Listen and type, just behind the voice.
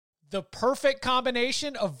The perfect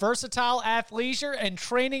combination of versatile athleisure and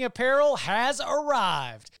training apparel has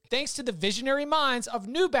arrived. Thanks to the visionary minds of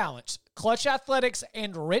New Balance, Clutch Athletics,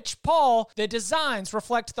 and Rich Paul, the designs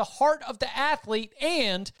reflect the heart of the athlete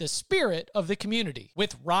and the spirit of the community.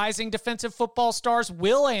 With rising defensive football stars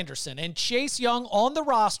Will Anderson and Chase Young on the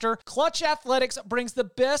roster, Clutch Athletics brings the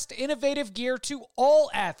best innovative gear to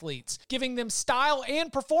all athletes, giving them style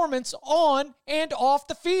and performance on and off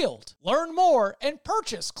the field. Learn more and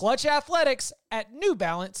purchase Clutch Athletics at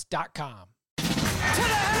newbalance.com. To the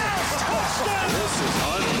house! Touchdown! This is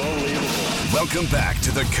unbelievable. Welcome back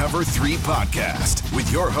to the Cover 3 podcast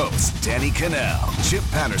with your hosts, Danny Cannell, Chip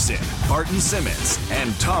Patterson, Barton Simmons,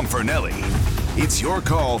 and Tom Fornelli. It's your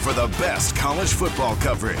call for the best college football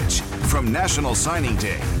coverage, from National Signing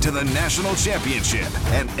Day to the National Championship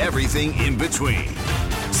and everything in between.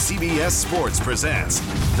 CBS Sports presents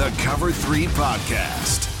the Cover 3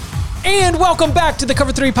 podcast. And welcome back to the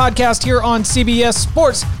Cover 3 podcast here on CBS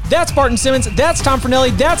Sports. That's Barton Simmons. That's Tom Fornelli.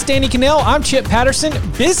 That's Danny Cannell. I'm Chip Patterson.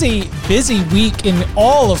 Busy week in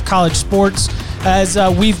all of college sports as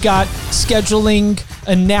we've got scheduling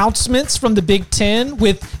announcements from the Big Ten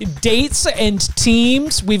with dates and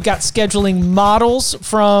teams. We've got scheduling models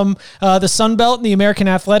from the Sun Belt and the American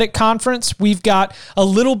Athletic Conference. We've got a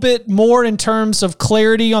little bit more in terms of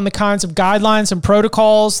clarity on the kinds of guidelines and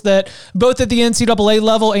protocols that both at the NCAA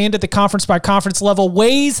level and at the conference by conference level,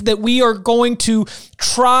 ways that we are going to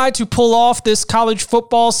try to pull off this college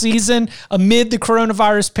football season amid the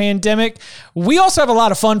coronavirus pandemic. We also have a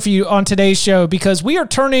lot of fun for you on today's show because we are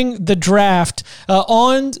turning the draft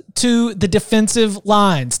on to the defensive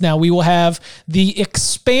lines. Now, we will have the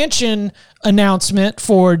expansion announcement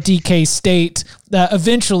for DK State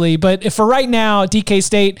eventually, but for right now, DK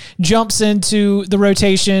State jumps into the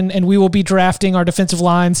rotation and we will be drafting our defensive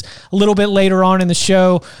lines a little bit later on in the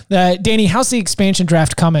show. Danny, how's the expansion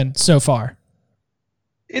draft coming so far?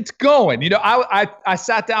 It's going. You know, I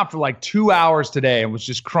sat down for like 2 hours today and was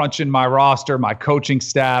just crunching my roster, my coaching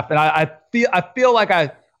staff, and I feel like I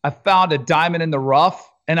found a diamond in the rough,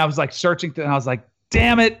 and I was like searching through, and I was like,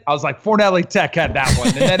 damn it. I was like, Fornelli Tech had that one.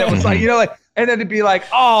 And then it was like, you know, like, and then it'd be like,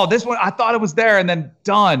 oh, this one, I thought it was there, and then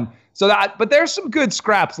done. So that, but there's some good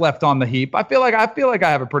scraps left on the heap. I feel like I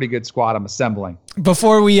have a pretty good squad I'm assembling.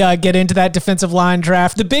 Before we get into that defensive line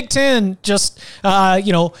draft, the Big Ten just, I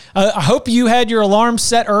hope you had your alarm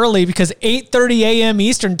set early because 8:30 a.m.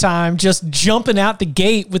 Eastern time, just jumping out the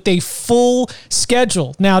gate with a full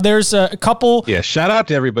schedule. Now, there's a couple. Yeah, shout out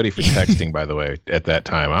to everybody for texting, by the way, at that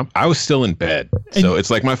time. I was still in bed. So it's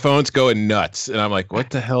like my phone's going nuts. And I'm like,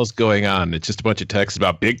 what the hell's going on? It's just a bunch of texts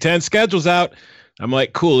about Big Ten schedules out. I'm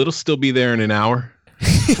like, cool, it'll still be there in an hour.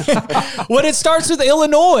 When it starts with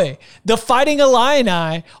Illinois, the Fighting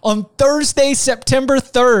Illini on Thursday, September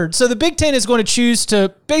 3rd. So the Big Ten is going to choose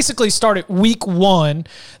to basically start at week 1.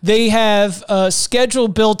 They have a schedule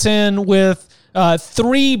built in with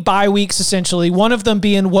 3 bye weeks, essentially, one of them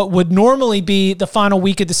being what would normally be the final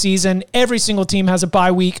week of the season. Every single team has a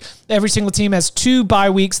bye week. Every single team has 2 bye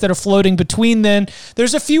weeks that are floating between then.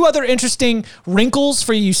 There's a few other interesting wrinkles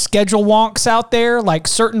for you schedule wonks out there, like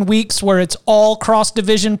certain weeks where it's all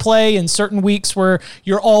cross-division play and certain weeks where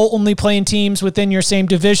you're all only playing teams within your same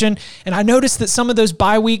division. And I noticed that some of those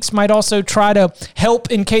bye weeks might also try to help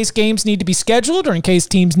in case games need to be scheduled or in case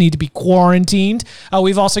teams need to be quarantined.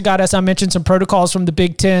 We've also got, as I mentioned, some protocols from the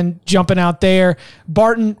Big Ten jumping out there.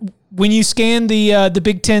 Barton, when you scan the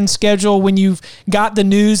Big Ten schedule, when you've got the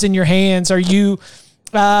news in your hands, are you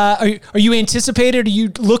anticipated? Are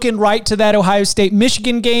you looking right to that Ohio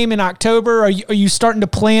State-Michigan game in October? Are you starting to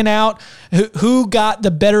plan out who got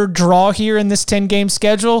the better draw here in this 10-game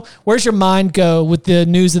schedule? Where's your mind go with the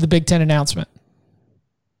news of the Big Ten announcement?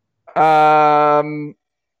 Someone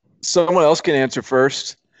else can answer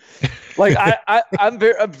first. Like I'm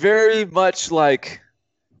very much like,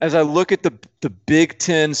 as I look at the Big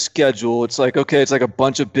Ten schedule, it's like, okay, it's like a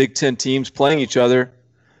bunch of Big Ten teams playing each other.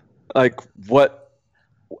 Like what?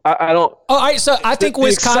 I don't. Oh, so I think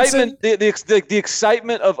Wisconsin. The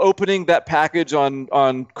excitement of opening that package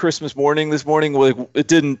on Christmas morning this morning, I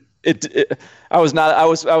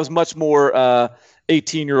was much more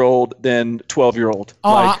 18-year-old than 12-year-old.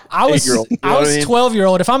 Oh, like I was 8-year-old. You know I was what I mean?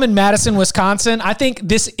 12-year-old. If I'm in Madison, Wisconsin, I think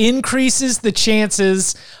this increases the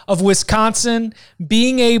chances of Wisconsin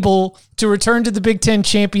being able to return to the Big Ten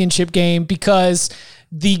championship game because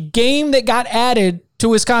the game that got added to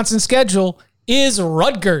Wisconsin's schedule is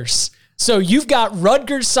Rutgers. So you've got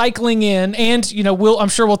Rutgers cycling in, and I'm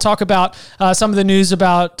sure we'll talk about some of the news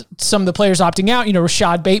about some of the players opting out.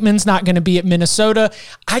 Rashad Bateman's not going to be at Minnesota.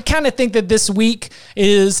 I kind of think that this week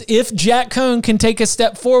is, if Jack Cohn can take a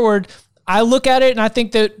step forward, I look at it and I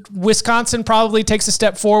think that Wisconsin probably takes a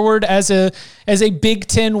step forward as a Big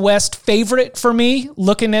Ten West favorite for me,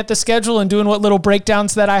 looking at the schedule and doing what little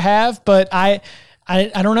breakdowns that I have. But I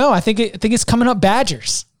don't know. I think it's coming up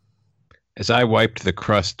Badgers. As I wiped the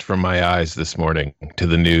crust from my eyes this morning to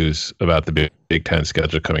the news about the Big Ten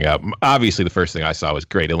schedule coming out, obviously the first thing I saw was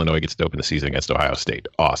great. Illinois gets to open the season against Ohio State.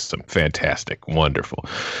 Awesome. Fantastic. Wonderful.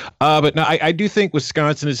 But no, I do think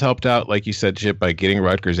Wisconsin has helped out, like you said, Chip, by getting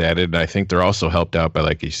Rutgers added. And I think they're also helped out by,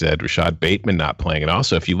 like you said, Rashad Bateman not playing. And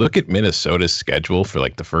also, if you look at Minnesota's schedule for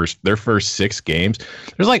like their first 6 games,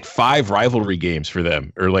 there's like 5 rivalry games for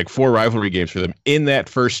them, or like 4 rivalry games for them in that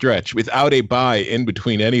first stretch without a bye in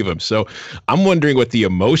between any of them. So I'm wondering what the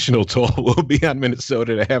emotional toll will be on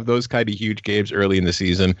Minnesota to have those kind of huge games early in the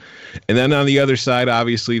season. And then on the other side,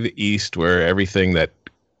 obviously the East, where everything that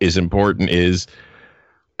is important is,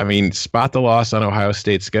 I mean, spot the loss on Ohio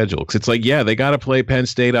State's schedule. Because it's like, yeah, they got to play Penn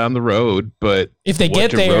State on the road, but if they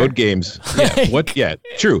get there, road games,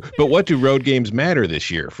 true. But what do road games matter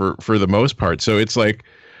this year for the most part? So it's like,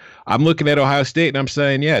 I'm looking at Ohio State and I'm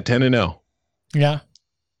saying, 10-0. Yeah.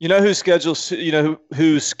 You know whose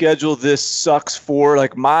schedule this sucks for?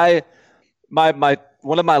 Like my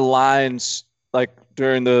one of my lines like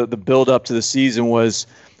during the build up to the season was,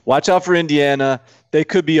 watch out for Indiana. They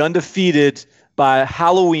could be undefeated by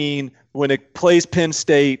Halloween when it plays Penn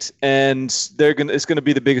State, and it's gonna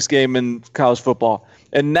be the biggest game in college football.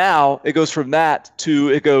 And now it goes from that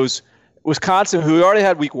to Wisconsin, who already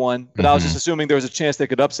had week 1, but I was just assuming there was a chance they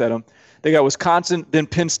could upset them. They got Wisconsin, then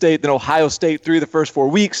Penn State, then Ohio State through the first 4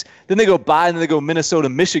 weeks. Then they go bye, and then they go Minnesota,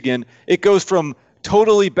 Michigan. It goes from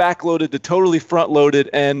totally backloaded to totally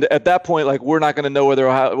front-loaded, and at that point, like, we're not going to know whether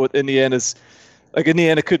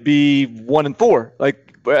Indiana could be 1-4.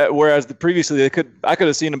 Like, whereas previously I could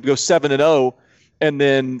have seen them go 7-0, and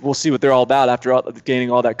then we'll see what they're all about after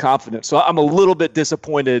gaining all that confidence. So I'm a little bit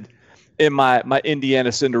disappointed in my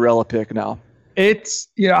Indiana Cinderella pick now. It's,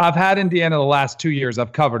 I've had Indiana the last 2 years.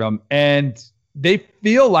 I've covered them, and they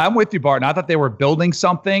feel, I'm with you, Barton. I thought they were building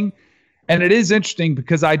something. And it is interesting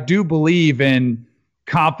because I do believe in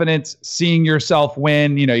confidence, seeing yourself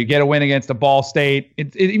win. You get a win against a Ball State.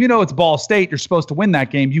 Even though it's Ball State, you're supposed to win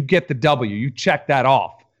that game. You get the W. You check that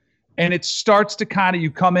off. And it starts to you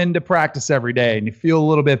come into practice every day and you feel a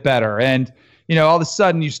little bit better. And all of a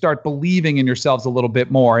sudden you start believing in yourselves a little bit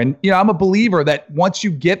more. And, I'm a believer that once you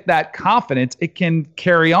get that confidence, it can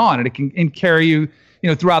carry on and it can carry you,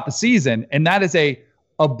 throughout the season. And that is a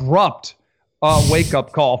abrupt wake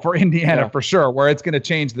up call for Indiana for sure, where it's going to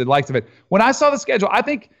change the likes of it. When I saw the schedule, I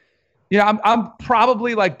think, I'm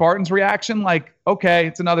probably like Barton's reaction, like, okay,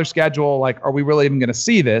 it's another schedule. Like, are we really even going to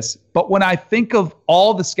see this? But when I think of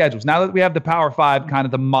all the schedules, now that we have the Power 5, kind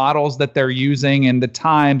of the models that they're using and the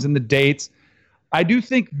times and the dates, I do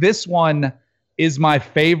think this one is my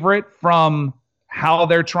favorite from how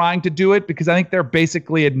they're trying to do it, because I think they're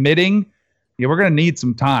basically admitting, we're going to need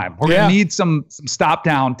some time. We're going to need some stop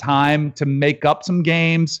down time to make up some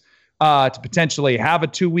games, to potentially have a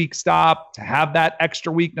 2-week stop, to have that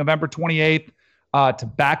extra week, November 28th, to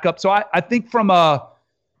back up. So I think from a,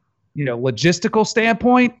 logistical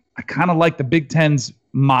standpoint, I kind of like the Big Ten's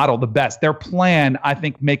model the best. Their plan, I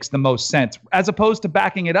think, makes the most sense, as opposed to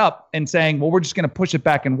backing it up and saying, well, we're just going to push it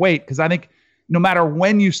back and wait. Because I think no matter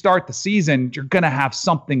when you start the season, you're going to have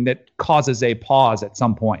something that causes a pause at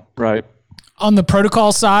some point. Right. On the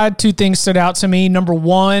protocol side, 2 things stood out to me. Number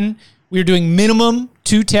 1, we're doing minimum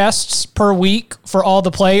 2 tests per week for all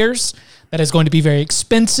the players. That is going to be very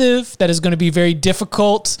expensive. That is going to be very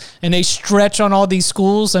difficult, and they stretch on all these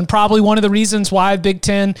schools. And probably one of the reasons why Big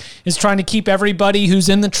Ten is trying to keep everybody who's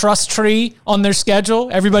in the trust tree on their schedule,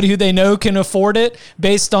 everybody who they know can afford it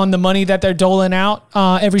based on the money that they're doling out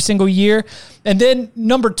every single year. And then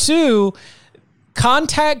number 2,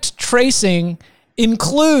 contact tracing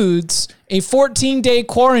includes a 14-day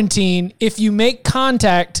quarantine if you make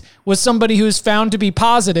contact with somebody who is found to be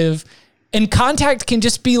positive. And contact can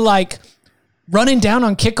just be like running down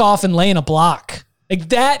on kickoff and laying a block. Like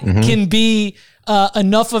that can be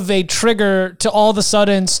enough of a trigger to all of a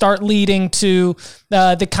sudden start leading to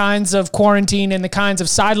the kinds of quarantine and the kinds of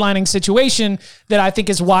sidelining situation that I think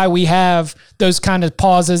is why we have those kind of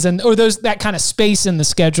pauses or that kind of space in the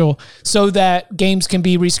schedule so that games can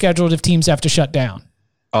be rescheduled if teams have to shut down.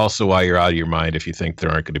 Also, why you're out of your mind if you think there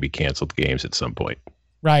aren't going to be canceled games at some point.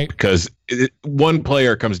 Right. Because one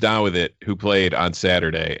player comes down with it who played on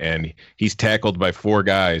Saturday, and he's tackled by 4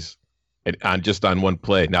 guys on one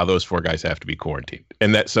play. Now those 4 guys have to be quarantined,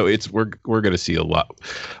 and we're going to see a lot.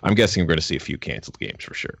 I'm guessing we're going to see a few canceled games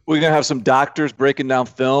for sure. We're going to have some doctors breaking down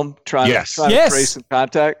film, trying to trace some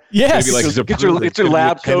contact. Yes. Maybe like get your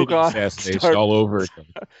lab coat on. All over.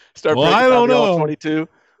 Start I don't know. 22.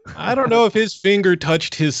 I don't know if his finger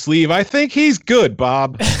touched his sleeve. I think he's good,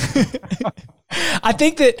 Bob. I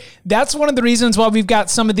think that's one of the reasons why we've got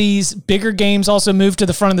some of these bigger games also moved to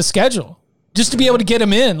the front of the schedule, just to be able to get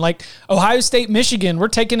them in. Like Ohio State, Michigan, we're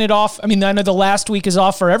taking it off. I mean, I know the last week is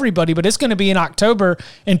off for everybody, but it's going to be in October.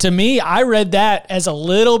 And to me, I read that as a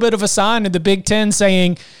little bit of a sign of the Big Ten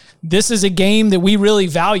saying this is a game that we really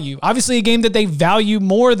value. Obviously, a game that they value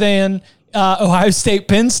more than Ohio State,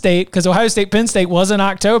 Penn State, because Ohio State, Penn State was in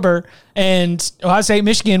October, and Ohio State,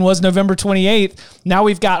 Michigan was November 28th. Now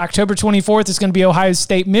we've got October 24th. It's going to be Ohio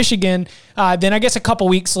State, Michigan. Then I guess a couple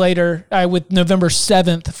weeks later with November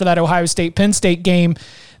 7th for that Ohio State, Penn State game.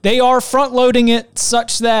 They are front-loading it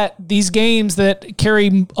such that these games that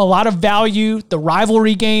carry a lot of value, the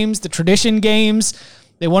rivalry games, the tradition games,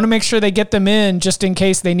 they want to make sure they get them in just in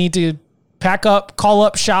case they need to pack up, call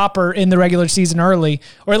up shop, or in the regular season early,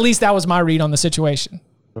 or at least that was my read on the situation.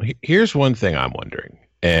 Here's one thing I'm wondering,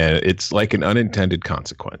 and it's like an unintended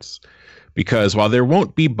consequence, because while there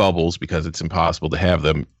won't be bubbles because it's impossible to have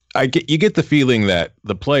them, you get the feeling that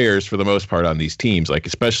the players, for the most part on these teams, like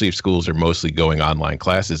especially if schools are mostly going online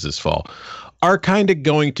classes this fall, are kind of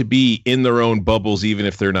going to be in their own bubbles, even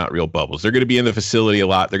if they're not real bubbles. They're going to be in the facility a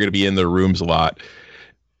lot. They're going to be in their rooms a lot.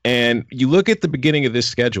 And you look at the beginning of this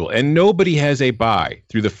schedule, and nobody has a bye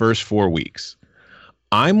through the first 4 weeks.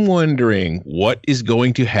 I'm wondering what is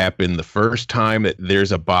going to happen the first time that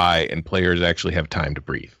there's a bye and players actually have time to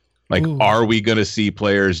breathe. Like, Are we going to see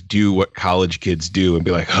players do what college kids do and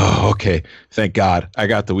be like, oh, okay, thank God, I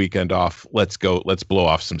got the weekend off. Let's go. Let's blow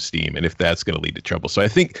off some steam. And if that's going to lead to trouble. So I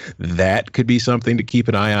think that could be something to keep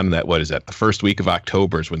an eye on. What is that? The first week of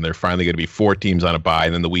October is when they're finally going to be 4 teams on a bye.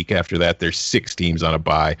 And then the week after that, there's 6 teams on a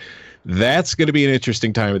bye. That's going to be an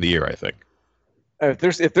interesting time of the year, I think.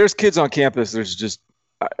 If there's kids on campus, there's just,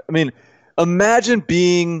 I mean, imagine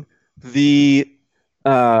being the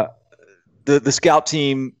scout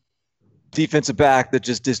team defensive back that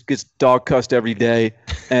just gets dog cussed every day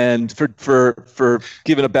and for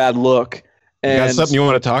giving a bad look. And you got something you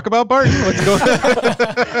want to talk about, Barton? What's going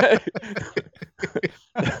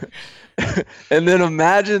on? And then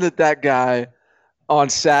imagine that guy on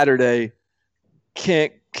Saturday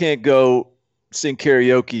can't go sing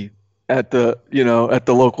karaoke at the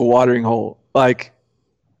local watering hole. Like,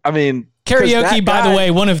 I mean, karaoke, by the way,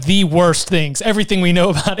 one of the worst things. Everything we know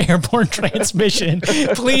about airborne transmission.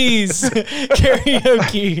 Please,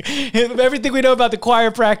 karaoke. Everything we know about the choir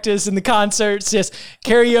practice and the concerts. Yes,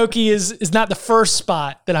 karaoke is not the first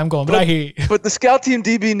spot that I'm going, but I hear you. But the scout team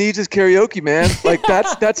DB needs his karaoke, man. Like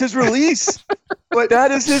that's his release. But that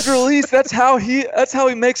is his release. That's how he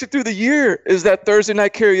makes it through the year. Is that Thursday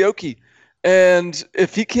night karaoke? And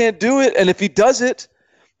if he can't do it, and if he does it,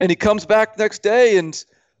 and he comes back the next day and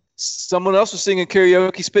someone else was singing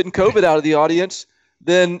karaoke, spitting COVID out of the audience,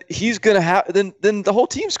 then he's going to have, then the whole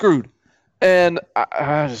team's screwed. And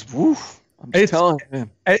I just, woof. I'm just telling you,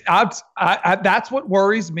 man. That's what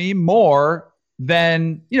worries me more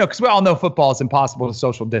than, because we all know football is impossible to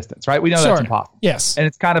social distance, right? We know that's impossible. Yes. And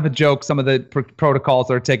it's kind of a joke, some of the protocols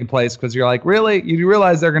that are taking place, because you're like, really? You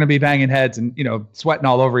realize they're going to be banging heads and, sweating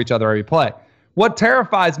all over each other every play. What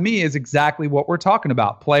terrifies me is exactly what we're talking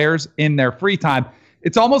about. Players in their free time.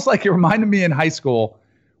 It's almost like it reminded me in high school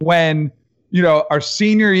when, our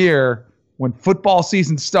senior year, when football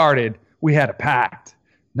season started, we had a pact.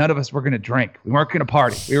 None of us were going to drink. We weren't going to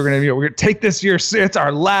party. We were going to take this year. It's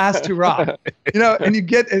our last hurrah. And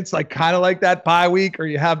it's like kind of like that bye week, or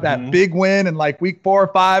you have that big win in like week 4 or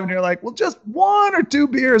 5, and you're like, well, just 1 or 2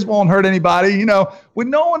 beers won't hurt anybody. With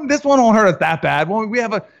no one, this one won't hurt us that bad. Well, we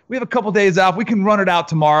have a couple days off. We can run it out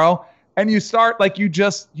tomorrow. And you start like you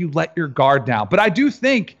let your guard down. But I do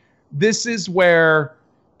think this is where,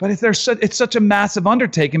 it's such a massive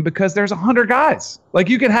undertaking because there's 100 guys. Like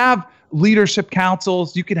you could have leadership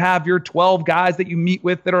councils. You could have your 12 guys that you meet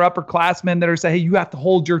with that are upperclassmen that are saying, hey, you have to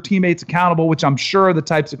hold your teammates accountable, which I'm sure are the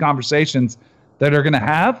types of conversations that are going to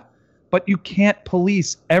have. But you can't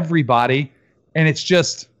police everybody. And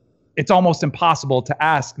it's almost impossible to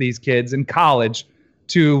ask these kids in college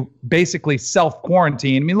to basically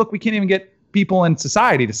self-quarantine. I mean, look, we can't even get people in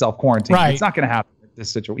society to self-quarantine. Right. It's not going to happen with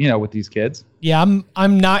this situation, with these kids. Yeah,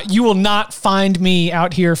 I'm not. You will not find me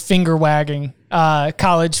out here finger wagging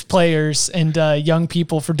college players and young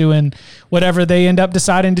people for doing whatever they end up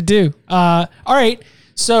deciding to do. All right,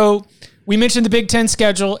 so we mentioned the Big Ten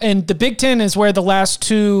schedule, and the Big Ten is where the last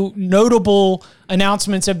two notable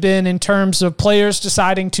announcements have been in terms of players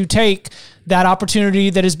deciding to take that opportunity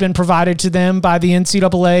that has been provided to them by the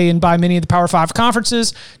NCAA and by many of the Power 5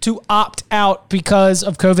 conferences to opt out because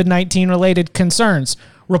of COVID-19 related concerns.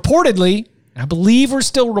 Reportedly, I believe we're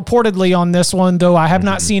still reportedly on this one, though I have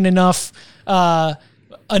not seen enough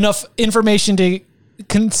information to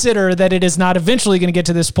consider that it is not eventually going to get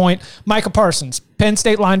to this point. Micah Parsons, Penn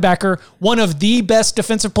State linebacker, one of the best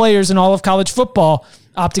defensive players in all of college football,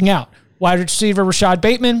 opting out. Wide receiver Rashad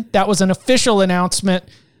Bateman, that was an official announcement.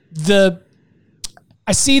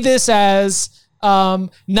 I see this as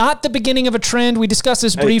not the beginning of a trend. We discussed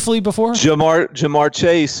this briefly before. Jamar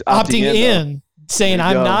Chase opting in, saying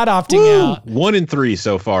I'm not opting out. 1 and 3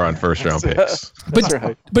 so far on first round picks.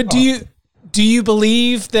 But do you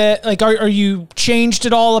believe that, like, are you changed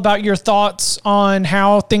at all about your thoughts on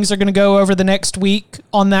how things are going to go over the next week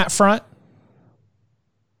on that front?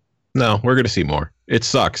 No, we're going to see more. It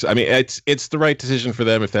sucks. I mean, it's the right decision for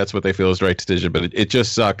them if that's what they feel is the right decision, but it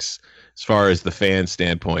just sucks as far as the fan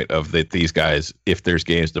standpoint of that these guys, if there's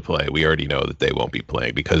games to play, we already know that they won't be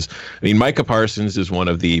playing because, I mean, Micah Parsons is one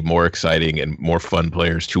of the more exciting and more fun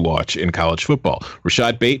players to watch in college football.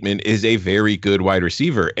 Rashad Bateman is a very good wide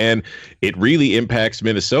receiver, and it really impacts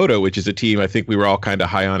Minnesota, which is a team I think we were all kind of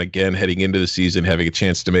high on again heading into the season, having a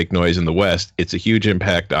chance to make noise in the West. It's a huge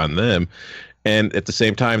impact on them. And at the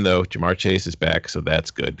same time, though, Jamar Chase is back, so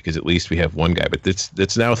that's good because at least we have one guy. But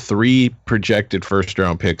it's now 3 projected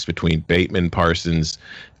first-round picks between Bateman, Parsons,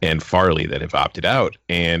 and Farley that have opted out.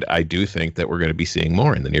 And I do think that we're going to be seeing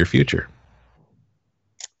more in the near future.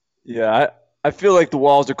 Yeah, I feel like the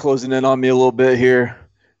walls are closing in on me a little bit here.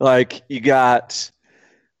 Like, you got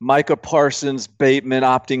Micah Parsons, Bateman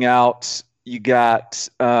opting out. You got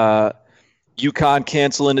UConn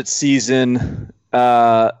canceling its season.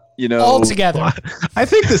 All together. I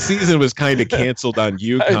think the season was kind of canceled on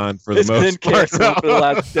UConn for the most part. It's been canceled for the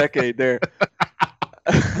last decade there.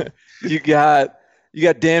 You got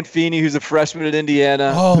Dan Feeney, who's a freshman at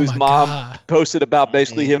Indiana, whose mom posted about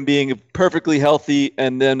basically him being perfectly healthy,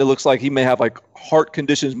 and then it looks like he may have like heart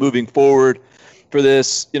conditions moving forward for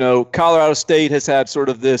this. You know, Colorado State has had sort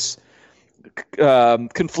of this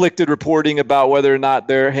conflicted reporting about whether or not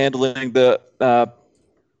they're handling the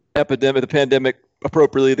pandemic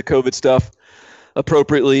appropriately, the COVID stuff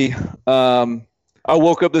appropriately. I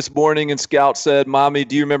woke up this morning and Scout said, "Mommy,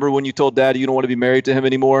 do you remember when you told Daddy you don't want to be married to him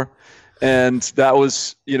anymore?" And that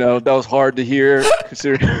was hard to hear. It's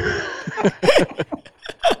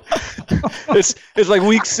like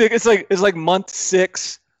week 6. It's like month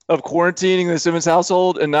 6 of quarantining in the Simmons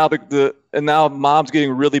household, and now now Mom's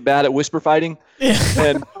getting really bad at whisper fighting.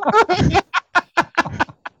 And I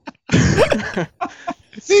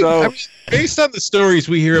mean, based on the stories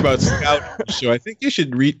we hear about Scout on the show, I think you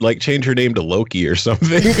should change her name to Loki or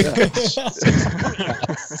something.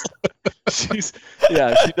 She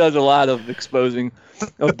does a lot of exposing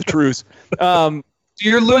of the truth.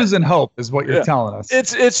 You're losing hope, is what you're telling us. It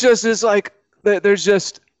feels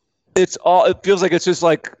like it's just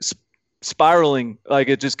like spiraling, like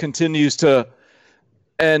it just continues to.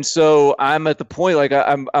 And so I'm at the point, like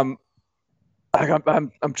I'm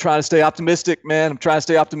trying to stay optimistic, man. I'm trying to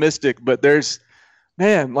stay optimistic, but I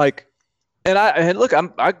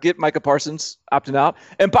get Micah Parsons opting out.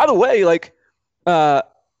 And by the way, like,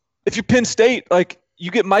 if you're Penn State, like,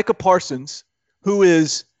 you get Micah Parsons, who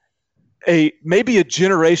is maybe a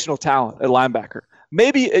generational talent at linebacker.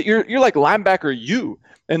 Maybe you're like linebacker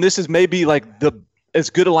and this is maybe like as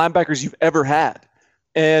good a linebacker as you've ever had.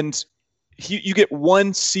 And you get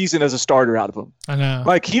 1 season as a starter out of him. I know.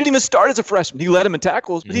 Like, he didn't even start as a freshman. He led him in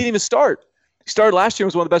tackles, but he didn't even start. He started last year and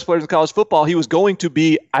was one of the best players in college football. He was going to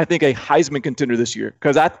be, I think, a Heisman contender this year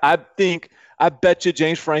because I bet you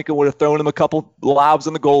James Franklin would have thrown him a couple lobs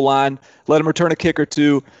on the goal line, let him return a kick or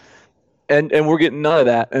two, and we're getting none of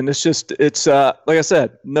that. And it's like I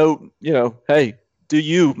said, hey, do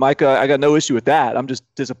you, Micah? I got no issue with that. I'm just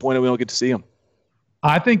disappointed we don't get to see him.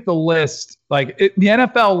 I think the list, the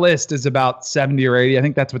NFL list is about 70 or 80. I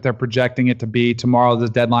think that's what they're projecting it to be. Tomorrow is the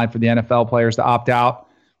deadline for the NFL players to opt out.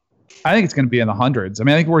 I think it's going to be in the hundreds. I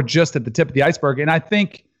mean, I think we're just at the tip of the iceberg. And I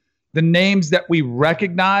think the names that we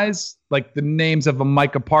recognize, like the names of a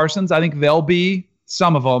Micah Parsons, I think there'll be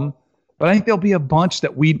some of them, but I think there'll be a bunch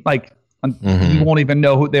that we you won't even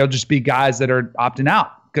know who. They'll just be guys that are opting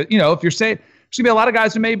out. Because, if you're saying there's going to be a lot of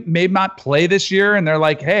guys who may not play this year, and they're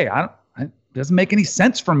like, hey, it doesn't make any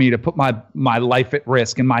sense for me to put my life at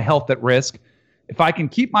risk and my health at risk. If I can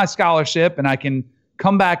keep my scholarship and I can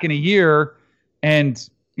come back in a year and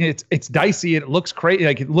it's dicey, it looks crazy,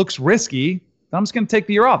 like it looks risky, I'm just going to take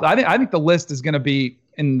the year off. I think the list is going to be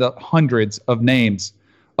in the hundreds of names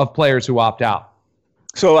of players who opt out.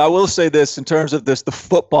 So I will say this in terms of the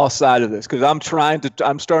football side of this, because I'm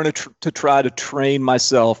starting to try to train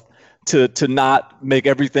myself to not make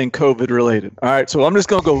everything COVID related. All right. So I'm just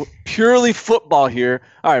going to go purely football here.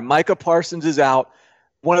 All right. Micah Parsons is out,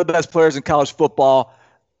 one of the best players in college football,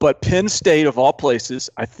 but Penn State of all places,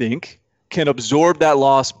 I think, can absorb that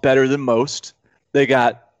loss better than most. They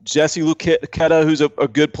got Jesse Luketa, who's a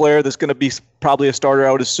good player that's going to be probably a starter,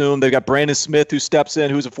 I would assume. They've got Brandon Smith, who steps in,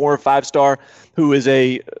 who's a 4 or 5 star, who is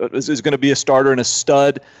going to be a starter and a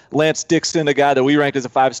stud. Lance Dixon, a guy that we ranked as a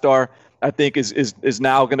 5-star, I think is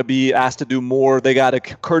now going to be asked to do more. They got a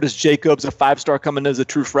Curtis Jacobs, a 5-star, coming in as a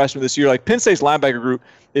true freshman this year. Like, Penn State's linebacker group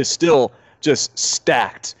is still just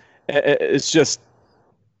stacked. It's just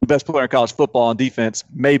the best player in college football on defense,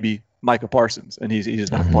 maybe Micah Parsons, and he's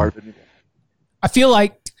just not part of it anymore. I feel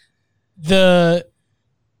like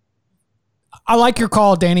I like your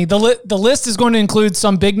call, Danny. The list is going to include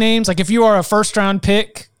some big names. Like, if you are a first round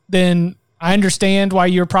pick, then I understand why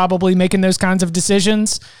you're probably making those kinds of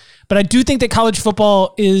decisions. But I do think that college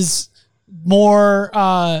football is more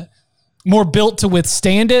built to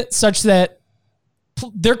withstand it, such that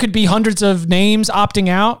there could be hundreds of names opting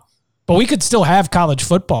out, but we could still have college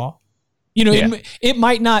football. It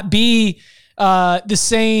might not be the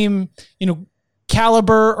same,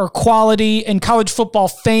 caliber or quality, and college football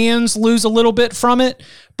fans lose a little bit from it.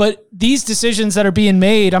 But these decisions that are being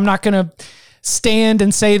made, I'm not going to stand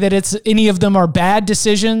and say that any of them are bad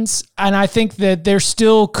decisions. And I think that there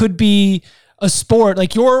still could be a sport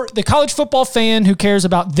like the college football fan who cares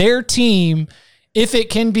about their team. If it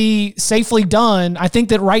can be safely done, I think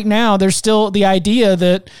that right now there's still the idea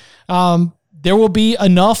that there will be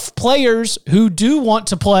enough players who do want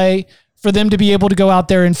to play for them to be able to go out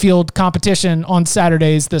there and field competition on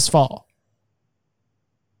Saturdays this fall.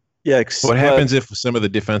 Yeah. What happens if some of the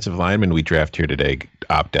defensive linemen we draft here today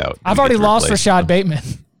opt out? I've already lost Rashad Bateman.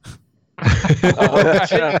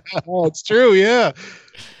 Oh, it's true. Yeah.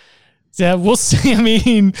 Yeah, we'll see. I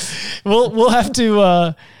mean, we'll have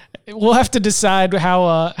to decide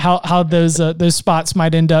how those spots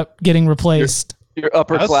might end up getting replaced. Your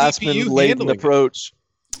upperclassman laden approach.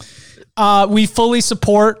 We fully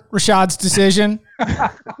support Rashad's decision.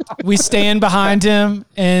 We stand behind him,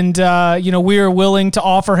 and we are willing to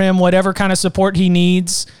offer him whatever kind of support he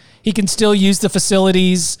needs. He can still use the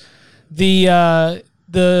facilities. The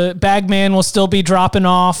bag man will still be dropping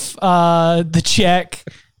off the check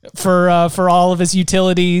for all of his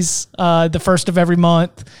utilities the first of every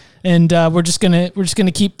month, and we're just gonna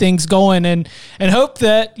keep things going and hope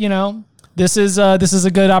that this is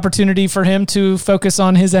a good opportunity for him to focus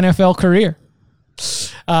on his NFL career.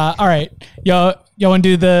 All right, y'all want to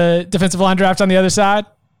do the defensive line draft on the other side?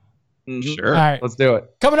 Mm-hmm. Sure. All right, let's do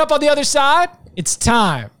it. Coming up on the other side, it's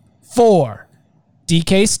time for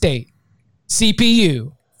DK State,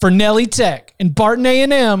 CPU, Fernelli Tech, and Barton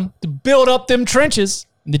A&M to build up them trenches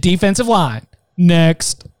in the defensive line.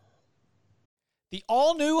 Next. The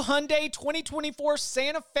all-new Hyundai 2024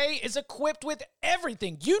 Santa Fe is equipped with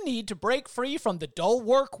everything you need to break free from the dull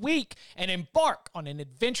work week and embark on an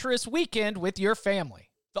adventurous weekend with your family.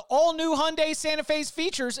 The all-new Hyundai Santa Fe's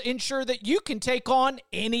features ensure that you can take on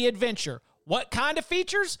any adventure. What kind of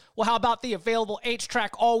features? Well, how about the available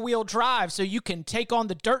H-Track all-wheel drive so you can take on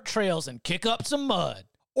the dirt trails and kick up some mud?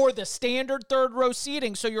 Or the standard third-row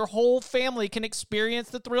seating so your whole family can experience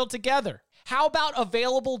the thrill together? How about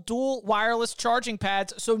available dual wireless charging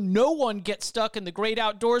pads so no one gets stuck in the great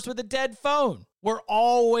outdoors with a dead phone? We're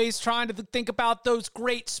always trying to think about those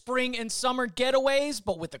great spring and summer getaways,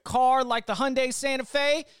 but with a car like the Hyundai Santa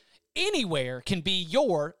Fe, anywhere can be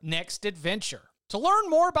your next adventure. To learn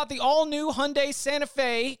more about the all-new Hyundai Santa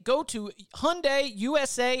Fe, go to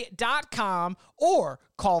HyundaiUSA.com or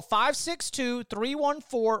call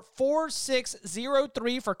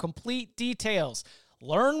 562-314-4603 for complete details.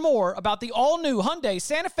 Learn more about the all-new Hyundai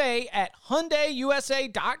Santa Fe at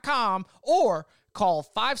HyundaiUSA.com or call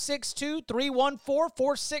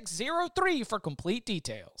 562-314-4603 for complete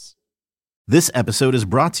details. This episode is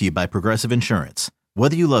brought to you by Progressive Insurance.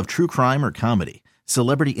 Whether you love true crime or comedy,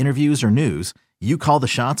 celebrity interviews or news, you call the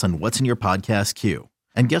shots on what's in your podcast queue.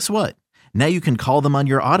 And guess what? Now you can call them on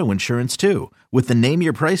your auto insurance too with the Name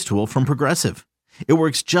Your Price tool from Progressive. It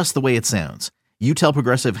works just the way it sounds. You tell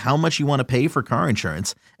Progressive how much you want to pay for car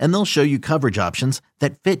insurance, and they'll show you coverage options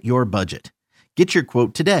that fit your budget. Get your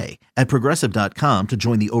quote today at Progressive.com to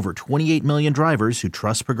join the over 28 million drivers who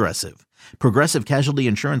trust Progressive. Progressive Casualty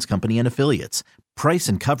Insurance Company and Affiliates. Price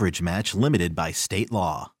and coverage match limited by state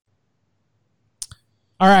law.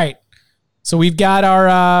 All right. So we've got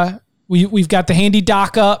our We've got the handy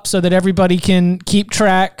doc up so that everybody can keep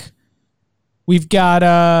track. We've got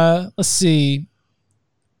let's see,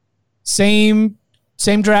 same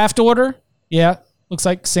draft order. Yeah, looks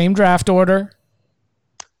like same draft order.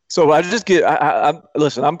 So I just get.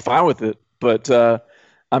 Listen. I'm fine with it, but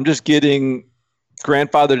I'm just getting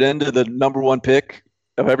grandfathered into the number one pick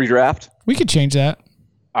of every draft. We could change that.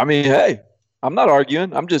 I mean, hey, I'm not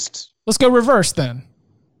arguing. I'm just. Let's go reverse then.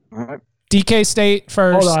 All right. DK State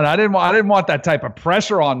first. Hold on, I didn't want that type of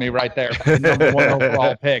pressure on me right there. The number one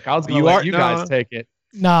overall pick. I was going to let you guys take it.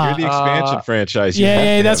 Nah, you're the expansion franchise.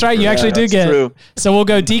 Yeah, that's right. You actually do get true. it. So we'll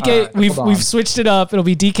go DK. Right, we've switched it up. It'll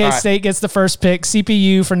be DK State gets the first pick.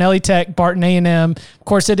 CPU for Nelly Tech, Barton A&M. Of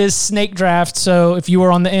course, it is snake draft. So if you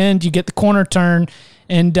were on the end, you get the corner turn.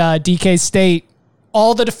 And DK State,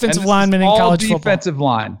 all the defensive linemen in college football. Defensive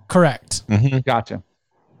line. Correct. Mm-hmm. Gotcha.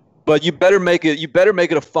 But you better make it. You better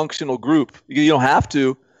make it a functional group. You don't have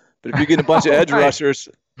to, but if you get a bunch of edge rushers,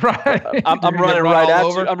 right? I'm running right at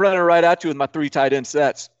you. I'm running right at you with my 3 tight end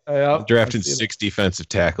sets. I'm drafting 6 defensive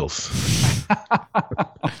tackles.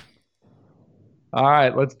 All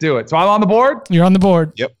right, let's do it. So I'm on the board. You're on the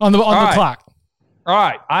board. Yep. On the clock. All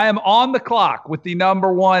right, I am on the clock with the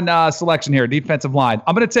number one selection here, defensive line.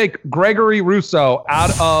 I'm going to take Gregory Rousseau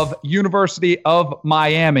out of University of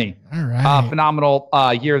Miami. All right. Phenomenal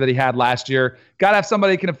year that he had last year. Got to have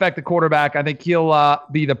somebody who can affect the quarterback. I think he'll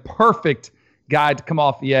be the perfect guy to come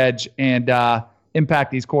off the edge and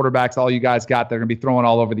impact these quarterbacks all you guys got. They're going to be throwing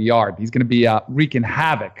all over the yard. He's going to be wreaking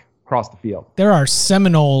havoc across the field. There are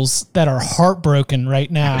Seminoles that are heartbroken right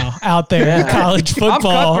now out there in college football. I'm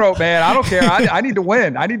cutthroat, man. I don't care. I need to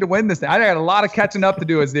win. I need to win this thing. I got a lot of catching up to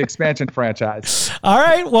do as the expansion franchise. All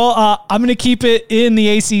right. Well, I'm going to keep it in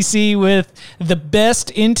the ACC with the best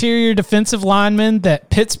interior defensive lineman that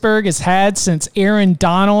Pittsburgh has had since Aaron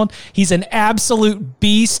Donald. He's an absolute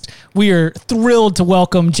beast. We are thrilled to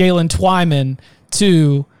welcome Jalen Twyman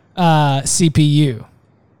to CPU.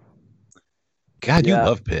 God, you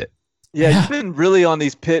love Pitt. Yeah, you've been really on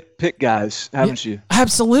these Pitt guys, haven't you?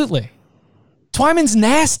 Absolutely. Twyman's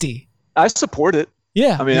nasty. I support it.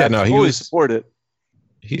 Yeah. I mean, he always support it.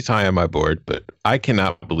 He's high on my board, but I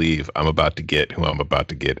cannot believe I'm about to get who I'm about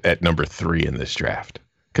to get at number 3 in this draft.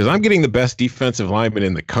 Because I'm getting the best defensive lineman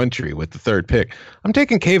in the country with the 3rd pick. I'm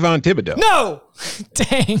taking Kayvon Thibodeau. No!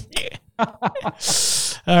 Dang.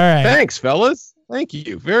 All right. Thanks, fellas. Thank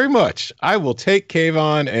you very much. I will take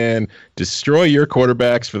Kayvon and destroy your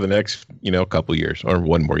quarterbacks for the next, couple years, or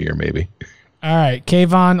one more year maybe. All right,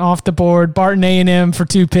 Kayvon off the board. Barton A&M for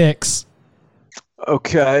 2 picks.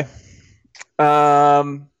 Okay. Let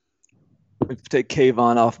me take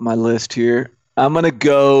Kayvon off my list here. I'm gonna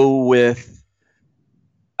go with.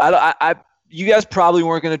 You guys probably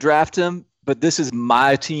weren't gonna draft him, but this is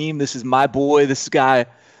my team. This is my boy. This guy.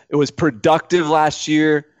 It was productive last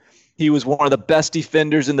year. He was one of the best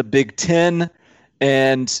defenders in the Big Ten,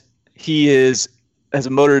 and he has a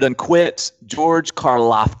motor done quit. George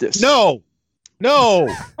Karlaftis. No. No,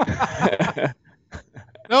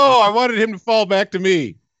 I wanted him to fall back to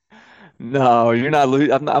me. No, you're not.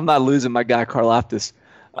 I'm not losing my guy Karlaftis.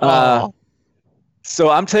 So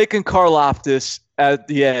I'm taking Karlaftis at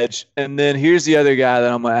the edge, and then here's the other guy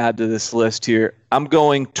that I'm going to add to this list here. I'm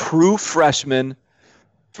going true freshman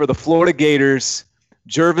for the Florida Gators.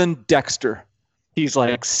 Jervin Dexter. He's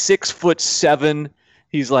like 6'7".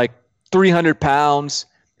 He's like 300 pounds.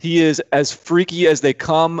 He is as freaky as they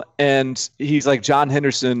come, and he's like John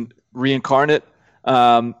Henderson reincarnate.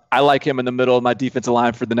 I like him in the middle of my defensive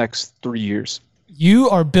line for the next 3 years. You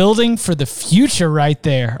are building for the future right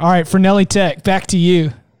there. All right, for Nelly Tech, back to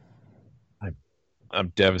you. I'm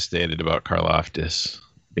devastated about Karlaftis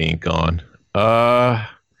being gone. All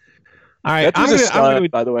right, That was a stud,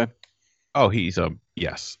 by the way. Oh, he's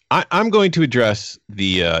yes. I'm going to address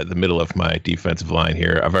the middle of my defensive line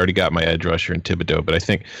here. I've already got my edge rusher in Thibodeau, but I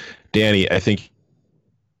think Danny, there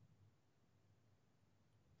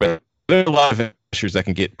are a lot of rushers that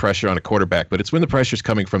can get pressure on a quarterback, but it's when the pressure's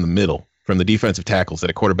coming from the middle, from the defensive tackles, that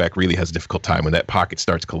a quarterback really has a difficult time when that pocket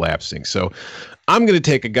starts collapsing. So I'm going to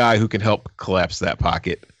take a guy who can help collapse that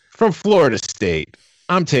pocket from Florida State.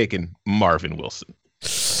 I'm taking Marvin Wilson.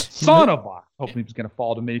 Son of a. Hoping he was going to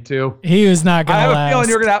fall to me too. He was not going to last. I have a feeling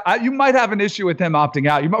you're going to. You might have an issue with him opting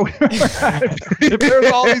out. You might. If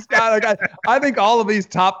there's all these guys, I think all of these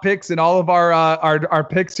top picks and all of our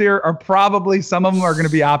picks here are probably, some of them are going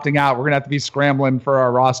to be opting out. We're going to have to be scrambling for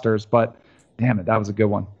our rosters. But damn it, that was a good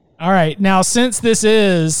one. All right, now since this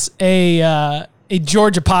is a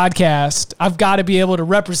Georgia podcast, I've got to be able to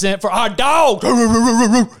represent for our dog.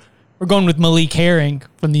 We're going with Malik Herring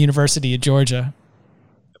from the University of Georgia.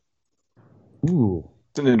 Ooh.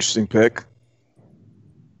 It's an interesting pick.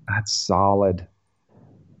 That's solid.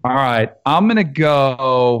 All right. I'm going to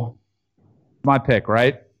go my pick,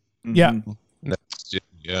 right? Yeah.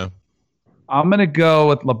 Yeah. I'm going to go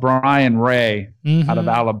with LeBron Ray out of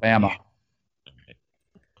Alabama.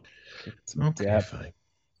 Okay, fine.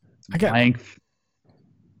 I got Length.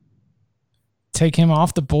 take him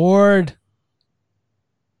off the board.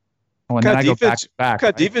 Oh, and then I go back to back. What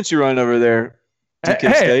kind of defense you running over there,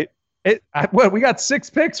 DK State? We got 6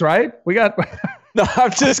 picks, right? We got. No,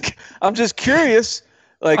 I'm just curious.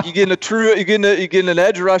 Like you're getting an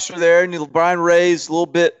edge rusher there, and LeBron Ray's a little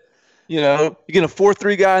bit. You're getting a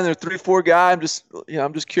 4-3 guy and a 3-4 guy. I'm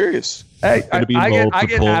just curious. Hey, I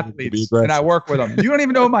get athletes and I work with them. You don't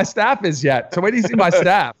even know who my staff is yet. So wait till you see my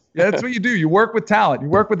staff. Yeah, that's what you do. You work with talent. You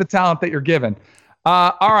work with the talent that you're given.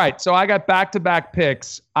 All right. So I got back-to-back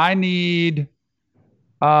picks. I need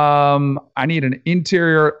an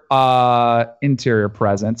interior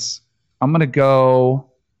presence. I'm going to go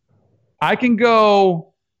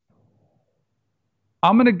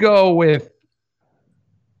with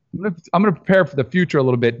I'm going to prepare for the future a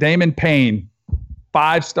little bit. Damon Payne,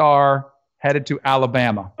 5-star, headed to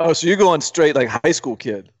Alabama. Oh, so you're going straight like high school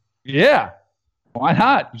kid? Yeah. Why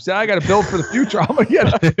not? You said I got to build for the future. I'm going to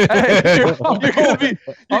get. Hey, you're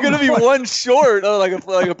going to be one short, like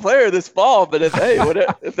a player this fall. But if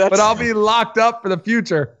that's. But I'll be locked up for the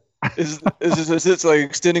future. Is this like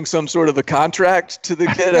extending some sort of a contract to the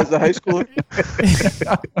kid as a high schooler?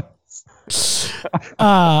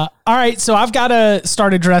 All right, so I've got to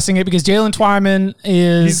start addressing it because Jalen Twyman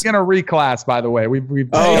is. He's going to reclass, by the way. We've.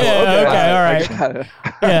 Oh, yeah, okay, all right.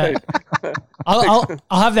 Yeah,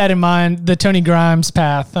 I'll have that in mind. The Tony Grimes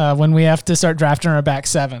path when we have to start drafting our back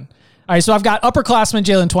 7. All right, so I've got upperclassman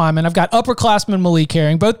Jalen Twyman. I've got upperclassman Malik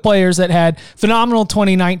Herring, both players that had phenomenal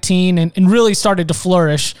 2019 and really started to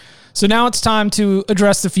flourish. So now it's time to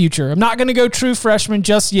address the future. I'm not going to go true freshman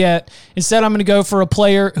just yet. Instead, I'm going to go for a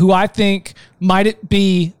player who I think might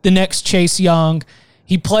be the next Chase Young.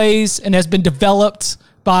 He plays and has been developed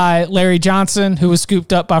by Larry Johnson, who was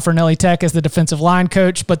scooped up by Fernelli Tech as the defensive line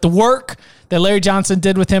coach. But the work that Larry Johnson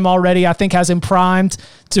did with him already, I think, has him primed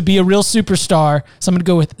to be a real superstar. So I'm going to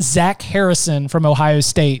go with Zach Harrison from Ohio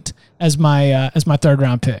State as my 3rd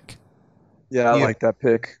round pick. Yeah, I like that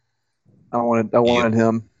pick. I wanted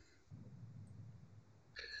him.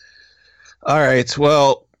 All right.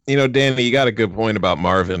 Well, Danny, you got a good point about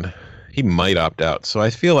Marvin. He might opt out. So I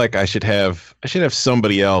feel like I should have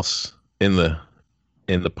somebody else in the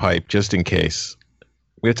pipe just in case.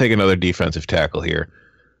 We're going to take another defensive tackle here.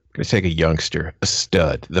 I'm going to take a youngster, a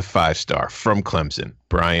stud, the 5-star from Clemson,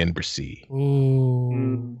 Brian Bresee.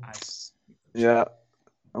 Ooh. Yeah,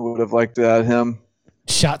 I would have liked to add him.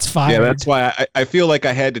 Shots fired. Yeah, that's why I feel like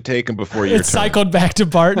I had to take him before your turn. Cycled back to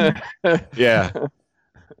Barton. Yeah.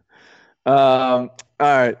 All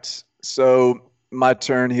right. So my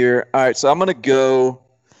turn here. All right. So I'm going to go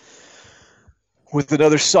with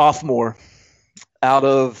another sophomore out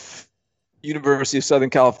of University of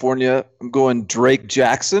Southern California. I'm going Drake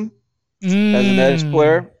Jackson as an edge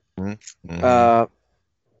player.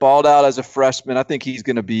 Balled out as a freshman. I think he's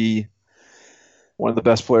going to be one of the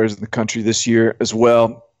best players in the country this year as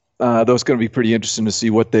well. Though it's going to be pretty interesting to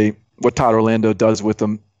see what Todd Orlando does with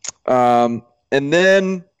him. And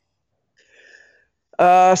then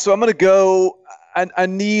so I'm going to go – I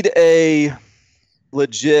need a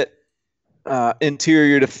legit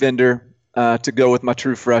interior defender to go with my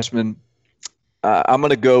true freshman. I'm going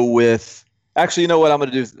to go with – actually, you know what I'm going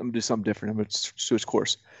to do? I'm going to do something different. I'm going to switch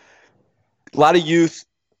course. A lot of youth.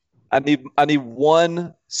 I need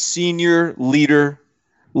one senior leader,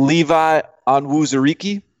 Levi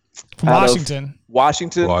Onwuzurike from Washington.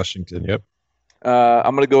 Washington, yep.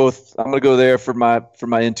 I'm going to go there for my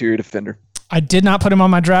interior defender. I did not put him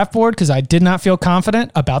on my draft board because I did not feel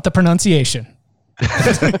confident about the pronunciation. I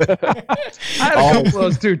had a couple of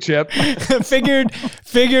those too, Chip.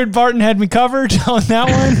 Figured Barton had me covered on that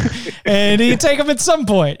one, and he'd take him at some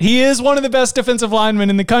point. He is one of the best defensive linemen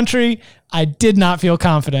in the country. I did not feel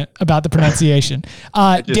confident about the pronunciation.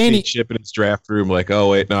 Danny, Chip in his draft room, like, oh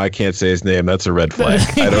wait, no, I can't say his name. That's a red flag.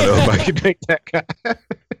 I don't know if I can make that guy.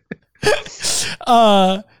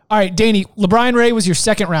 All right, Danny, LeBron Ray was your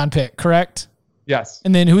 2nd round pick, correct? Yes.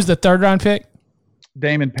 And then who's the 3rd round pick?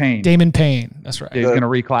 Damon Payne. That's right. Yeah, he's going to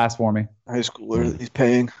reclass for me. High schooler, he's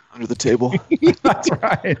paying under the table. That's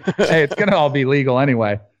right. Hey, it's going to all be legal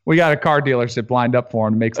anyway. We got a car dealership lined up for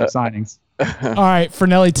him to make some signings. All right,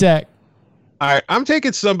 Fernelli Tech. All right, I'm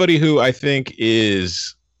taking somebody who I think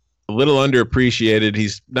is a little underappreciated.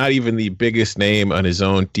 He's not even the biggest name on his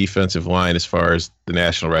own defensive line as far as the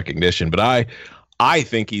national recognition, but I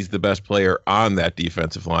think he's the best player on that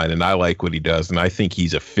defensive line, and I like what he does, and I think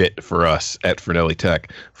he's a fit for us at Fernelli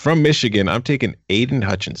Tech. From Michigan, I'm taking Aiden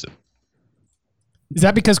Hutchinson. Is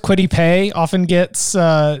that because Kwity Paye often gets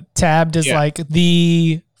tabbed as like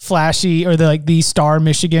the flashy or the star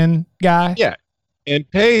Michigan guy? Yeah. And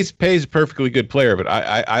Paye's a perfectly good player, but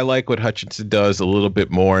I like what Hutchinson does a little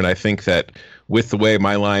bit more, and I think that with the way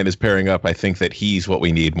my line is pairing up, I think that he's what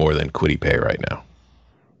we need more than Kwity Paye right now.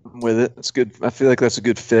 I'm with it. It's good. I feel like that's a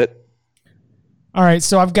good fit. All right,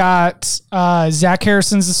 so I've got Zach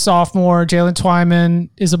Harrison's a sophomore. Jalen Twyman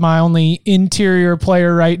is my only interior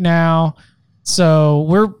player right now. So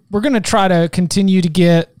we're going to try to continue to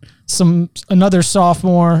get another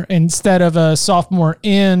sophomore instead of a sophomore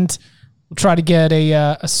end. We'll try to get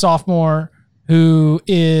a sophomore who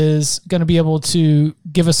is going to be able to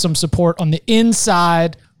give us some support on the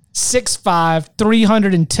inside. 6'5",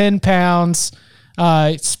 310 pounds.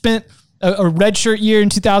 Spent a redshirt year in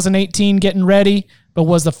 2018 getting ready, but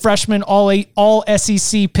was the freshman all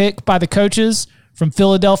SEC pick by the coaches from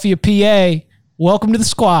Philadelphia, PA. Welcome to the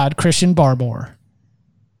squad, Christian Barmore.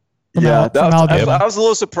 I was a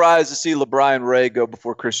little surprised to see LeBron Ray go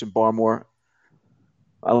before Christian Barmore.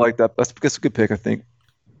 I like that. That's a good pick, I think.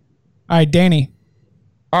 All right, Danny.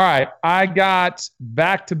 All right, I got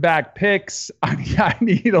back-to-back picks. I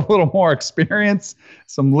need a little more experience,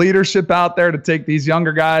 some leadership out there to take these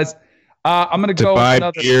younger guys. I'm going to go with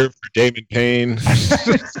another beer for Damon Payne.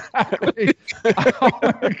 Exactly. I'm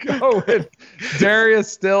going to go with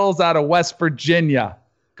Darius Stills out of West Virginia.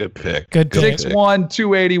 Good pick. 6'1",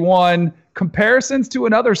 281. Comparisons to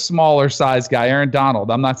another smaller size guy, Aaron Donald.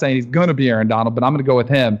 I'm not saying he's going to be Aaron Donald, but I'm going to go with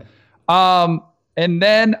him. And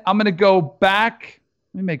then I'm going to go back.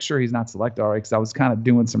 Let me make sure he's not selected already because I was kind of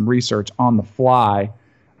doing some research on the fly.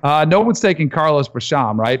 No one's taking Carlos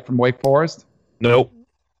Basham, right, from Wake Forest? Nope.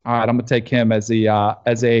 All right, I'm going to take him as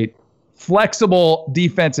a flexible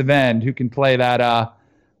defensive end who can play that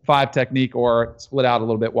 5 technique or split out a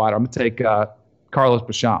little bit wider. I'm going to take Carlos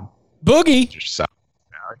Basham. Boogie.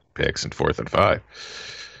 Picks in 4th and 5.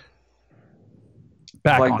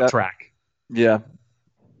 Back on track. Yeah.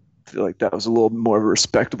 I feel like that was a little more of a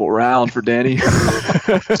respectable round for Danny.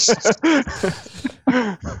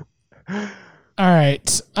 All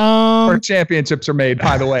right. Our championships are made,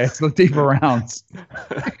 by the way. It's the deeper rounds.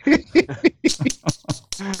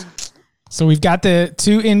 So we've got the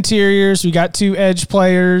 2 interiors. We got 2 edge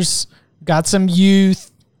players. Got some youth.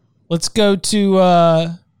 Let's go to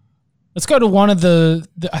one of the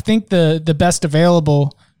I think the best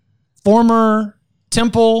available. Former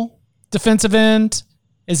Temple defensive end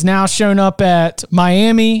is now shown up at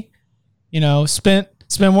Miami. Spent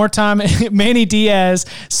more time. Manny Diaz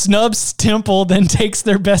snubs Temple, then takes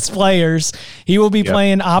their best players. He will be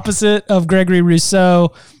playing opposite of Gregory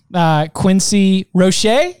Rousseau. Quincy Roche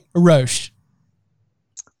or Roche?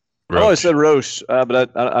 I always said Roche,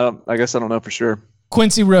 but I guess I don't know for sure.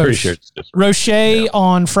 Quincy Roche. Sure Roche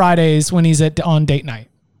on Fridays when he's on date night.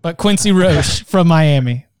 But Quincy Roche from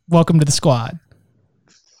Miami. Welcome to the squad.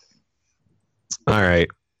 All right.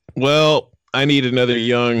 Well, I need another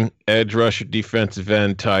young edge rusher defensive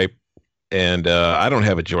end type, and I don't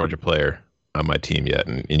have a Georgia player on my team yet,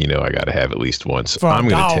 and I got to have at least one. So I'm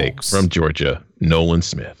going to take from Georgia, Nolan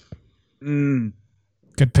Smith.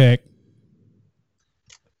 Good pick.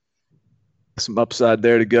 Some upside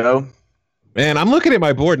there to go. Man, I'm looking at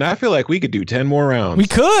my board, and I feel like we could do 10 more rounds. We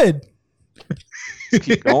could.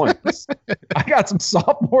 Keep going. I got some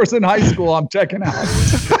sophomores in high school I'm checking out.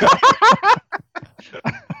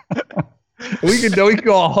 We can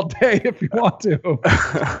go all day if you want to.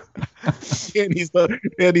 And he's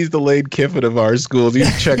the Lane Kiffin of our schools.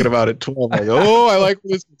 He's checking them out at 12. Like, I like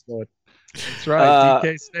where this one's going. That's right,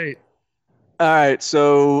 DK State. All right,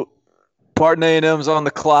 so Barton A&M's on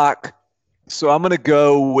the clock. So I'm going to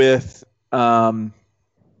go with so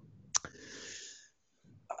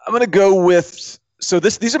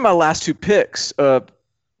these are my last 2 picks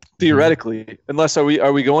theoretically, unless are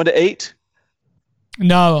we going to 8?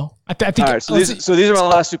 No, I think. All right, so these are my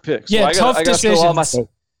last 2 picks. Yeah, so tough decisions.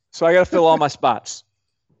 So I got to fill all my spots.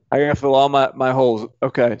 I got to fill all my holes.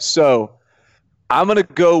 Okay, so I'm going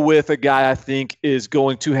to go with a guy I think is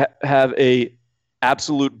going to have a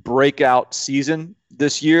absolute breakout season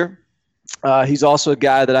this year. He's also a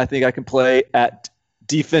guy that I think I can play at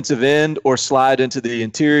defensive end or slide into the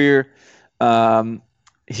interior.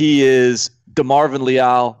 He is DeMarvin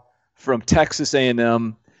Leal from Texas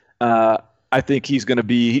A&M. I think he's going to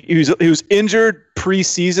be. He was injured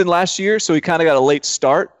preseason last year, so he kind of got a late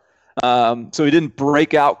start. So he didn't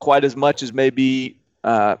break out quite as much as maybe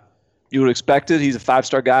you would have expected. He's a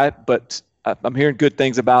 5-star guy, but I'm hearing good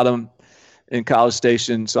things about him. in College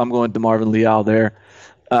Station, so I'm going DeMarvin Leal there.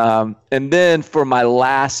 And then for my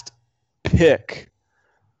last pick,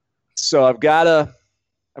 so I've got a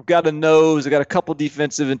nose. I got a couple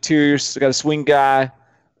defensive interiors. I got a swing guy.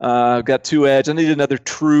 I've got 2 edge. I need another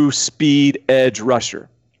true speed edge rusher.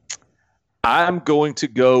 I'm going to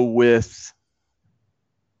go with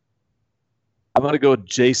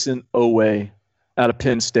Jason Owe out of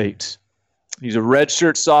Penn State. He's a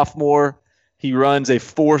redshirt sophomore. He runs a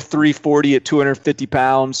 4.3 40 at 250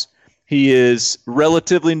 pounds. He is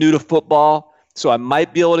relatively new to football, so I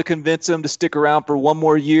might be able to convince him to stick around for one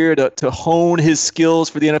more year to hone his skills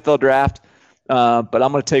for the NFL draft. But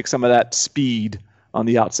I'm going to take some of that speed on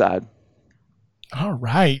the outside. All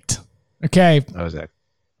right. Okay. How was that?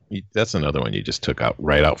 That's another one you just took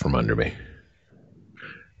right out from under me.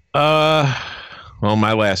 Well,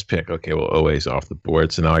 my last pick. Okay, well, Owe's off the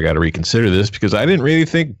board, so now I got to reconsider this because I didn't really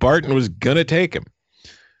think Barton was gonna take him.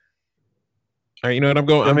 All right, you know what? I'm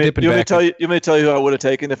dipping back. You may tell you who I would have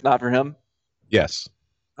taken if not for him. Yes,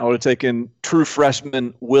 I would have taken true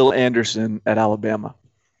freshman Will Anderson at Alabama.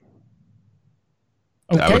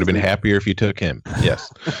 Okay. I would have been happier if you took him.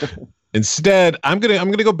 Yes. Instead, I'm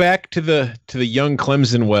gonna go back to the young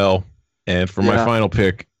Clemson well, and for my final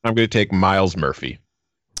pick, I'm gonna take Miles Murphy.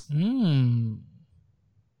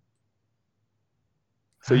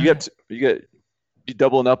 So you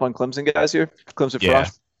doubling up on Clemson guys here? Clemson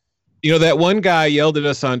Frost? You know, that one guy yelled at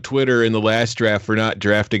us on Twitter in the last draft for not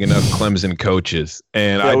drafting enough Clemson coaches,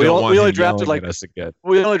 and I don't want him yelling at us again.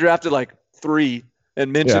 We only drafted like 3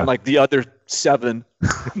 and mentioned like the other 7,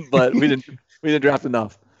 but we didn't draft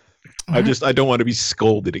enough. I don't want to be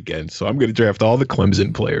scolded again, so I'm going to draft all the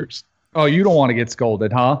Clemson players. Oh, you don't want to get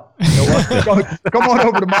scolded, huh? You know what? Come on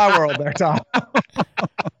over to my world there, Tom.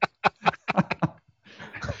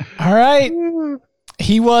 All right.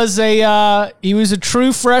 He was a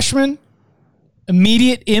true freshman,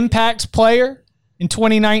 immediate impact player in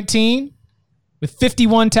 2019 with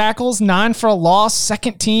 51 tackles, 9 for a loss,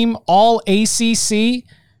 second team all ACC.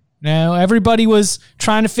 Now, everybody was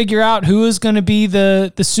trying to figure out who is going to be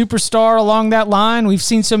the superstar along that line. We've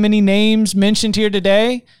seen so many names mentioned here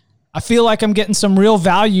today. I feel like I'm getting some real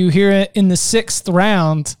value here in the 6th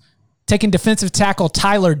round, taking defensive tackle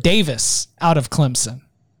Tyler Davis out of Clemson.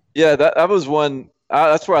 Yeah, that was one.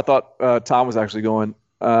 That's where I thought Tom was actually going.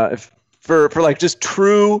 If for like just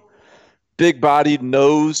true big-bodied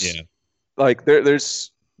nose, like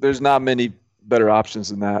there's not many better options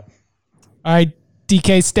than that. All right,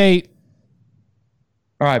 DK State.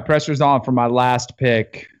 All right, pressure's on for my last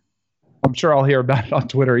pick. I'm sure I'll hear about it on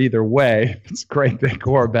Twitter either way. If it's a great pick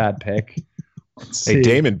or a bad pick. Hey,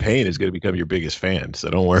 Damon Payne is going to become your biggest fan, so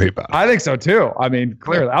don't worry about it. I think so, too. I mean,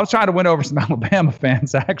 clearly. I was trying to win over some Alabama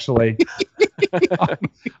fans, actually.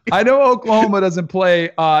 I know Oklahoma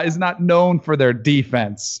is not known for their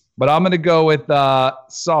defense, but I'm going to go with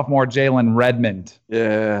sophomore Jalen Redmond.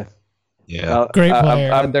 Yeah. Great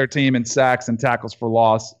player. I'm their team in sacks and tackles for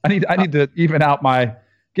loss. I need to even out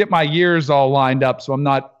get my years all lined up so I'm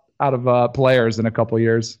not out of players in a couple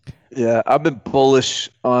years. Yeah, I've been bullish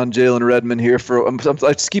on Jalen Redmond here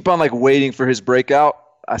I just keep on waiting for his breakout.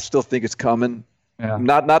 I still think it's coming. Yeah.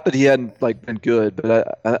 Not that he hadn't been good,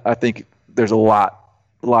 but I think there's a lot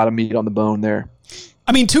of meat on the bone there.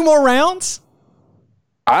 I mean, 2 more rounds?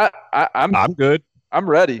 I'm good. I'm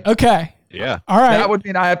ready. Okay. Yeah. All right. That would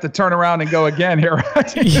mean I have to turn around and go again here,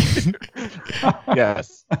 right?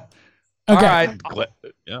 Yes. Okay. All right.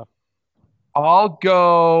 Yeah. I'll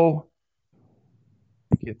go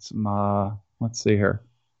get some, let's see here.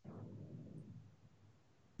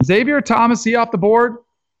 Xavier Thomas, he off the board?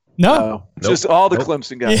 No. Just all the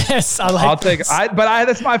Clemson guys. Yes, I'll take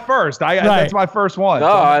that's my first. That's my first one. No,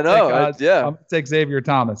 so I know. I'm going to take Xavier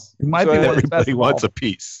Thomas. He might be one of the best. Everybody wants a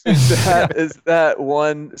piece. Is that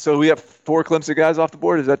one? So we have 4 Clemson guys off the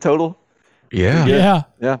board. Is that total? Yeah.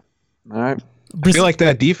 Yeah. All right. I feel like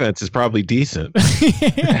that defense is probably decent.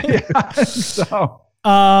 So.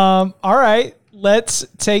 All right. Let's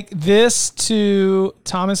take this to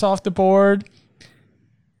Thomas off the board.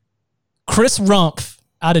 Chris Rumpf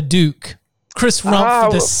out of Duke. Chris Rumpf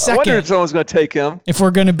for the second. I wonder if someone's going to take him. If we're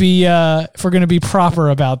going to be proper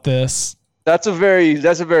about this. That's a very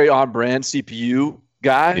on brand CPU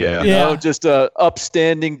guy. Yeah. You know, just a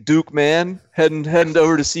upstanding Duke man heading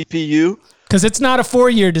over to CPU. Because it's not a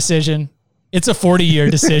 4-year decision. It's a 40-year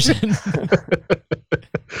decision.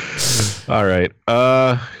 All right.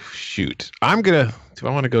 Shoot. Do I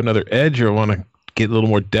want to go another edge or I want to get a little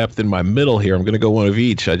more depth in my middle here? I'm going to go one of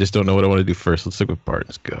each. I just don't know what I want to do first. Let's look what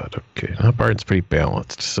Barton's got. Okay. Now Barton's pretty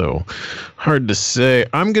balanced, so hard to say.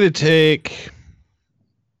 I'm going to take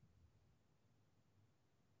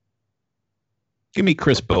Give me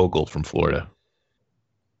Chris Bogle from Florida.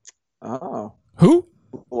 Oh, Who?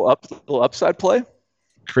 little upside play.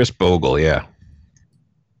 Chris Bogle, yeah.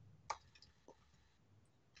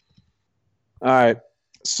 All right.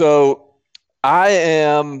 So I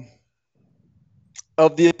am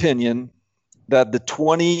of the opinion that the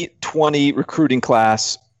 2020 recruiting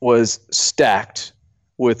class was stacked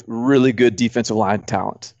with really good defensive line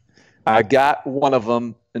talent. I got one of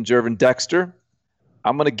them in Jervin Dexter.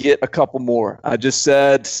 I'm going to get a couple more. I just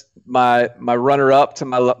said my runner-up to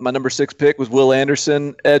my number 6 pick was Will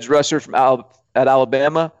Anderson, edge rusher from at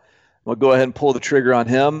Alabama. I'm going to go ahead and pull the trigger on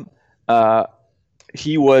him.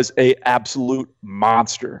 He was a absolute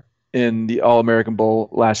monster in the All-American Bowl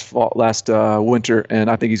last winter, and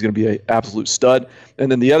I think he's going to be an absolute stud.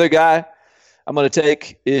 And then the other guy I'm going to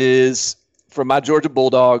take is from my Georgia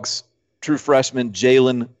Bulldogs, true freshman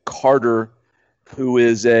Jalen Carter, who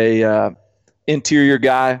is a interior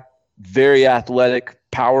guy, very athletic,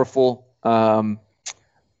 powerful. He's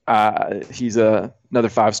another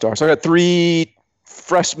 5-star. So I got 3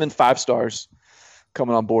 freshman 5-stars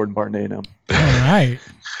coming on board in Barton A&M. All right.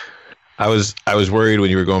 I was worried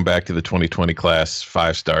when you were going back to the 2020 class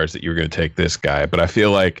 5-stars that you were going to take this guy, but I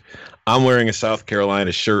feel like I'm wearing a South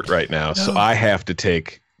Carolina shirt right now, so I have to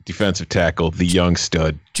take defensive tackle, the young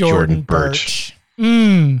stud, Jordan Burch.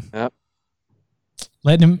 Yep.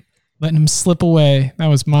 Letting him slip away. That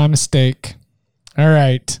was my mistake. All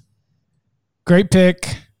right. Great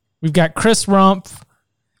pick. We've got Chris Rumpf.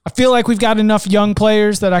 I feel like we've got enough young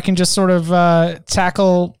players that I can just sort of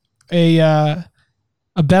tackle a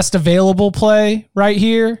best available play right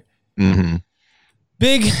here. Mm-hmm.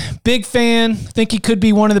 Big fan. Think he could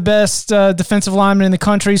be one of the best defensive linemen in the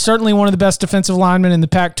country. Certainly one of the best defensive linemen in the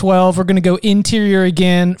Pac-12. We're going to go interior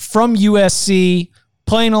again from USC,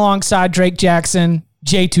 playing alongside Drake Jackson,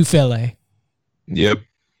 Jay Tufele. Yep.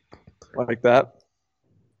 Like that.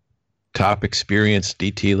 Top experienced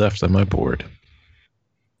DT left on my board.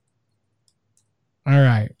 All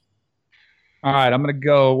right. I'm going to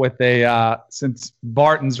go with since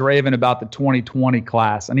Barton's raving about the 2020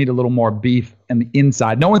 class, I need a little more beef in the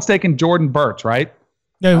inside. No one's taking Jordan Burch, right?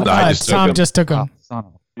 No, Tom just took him.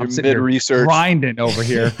 I'm sitting here research grinding over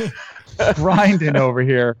here.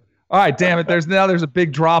 All right, damn it. There's a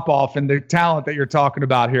big drop off in the talent that you're talking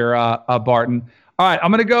about here, Barton. All right,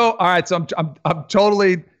 I'm going to go. All right, so I'm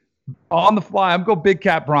totally on the fly. I'm going Big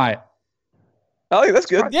Cat Bryant. Oh, that's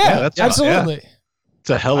good. Yeah, that's absolutely. Yeah. It's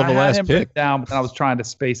a hell of a last pick. Down, but then I was trying to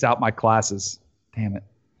space out my classes. Damn it.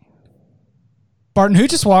 Barton, who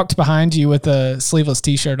just walked behind you with a sleeveless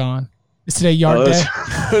T-shirt on? Is today yard day?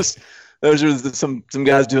 Those are some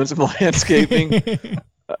guys doing some landscaping.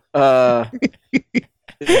 Yeah,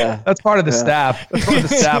 that's part of the staff. That's part of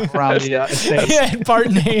the staff around the estate. Yeah,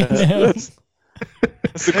 Barton A&M.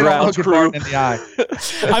 That's the grounds crew. In the eye.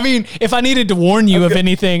 I mean, if I needed to warn you of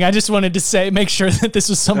anything, I just wanted to make sure that this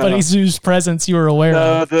was somebody whose presence you were aware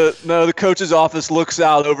of. The coach's office looks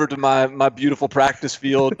out over to my beautiful practice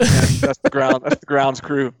field, and that's the grounds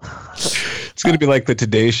crew. It's going to be like the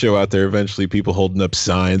Today Show out there. Eventually, people holding up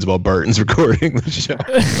signs while Barton's recording the show.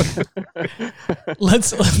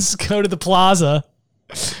 Let's go to the plaza.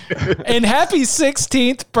 And happy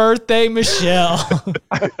 16th birthday, Michelle.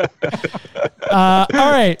 All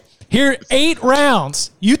right. Here, 8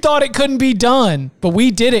 rounds. You thought it couldn't be done, but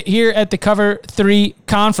we did it here at the Cover 3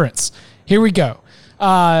 conference. Here we go.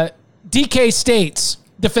 DK State's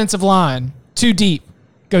defensive line, 2 deep.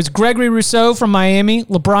 Goes Gregory Rousseau from Miami,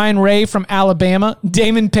 LeBron Ray from Alabama,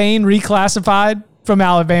 Damon Payne reclassified from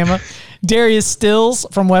Alabama, Darius Stills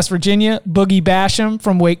from West Virginia, Boogie Basham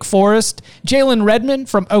from Wake Forest, Jalen Redmond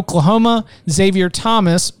from Oklahoma, Xavier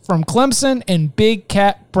Thomas from Clemson, and Big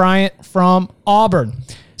Cat Bryant from Auburn.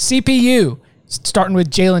 CPU, starting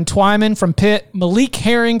with Jalen Twyman from Pitt, Malik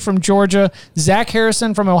Herring from Georgia, Zach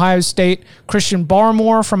Harrison from Ohio State, Christian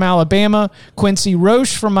Barmore from Alabama, Quincy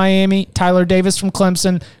Roche from Miami, Tyler Davis from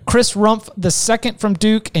Clemson, Chris Rumpf II from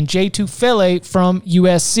Duke, and Jay Tufele from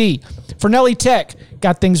USC. For Nelly Tech,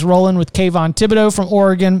 got things rolling with Kayvon Thibodeau from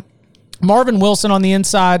Oregon, Marvin Wilson on the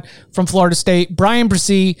inside from Florida State, Brian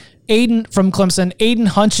Bresee, Aiden from Clemson, Aiden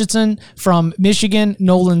Hutchinson from Michigan,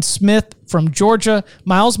 Nolan Smith from Georgia,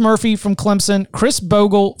 Miles Murphy from Clemson, Chris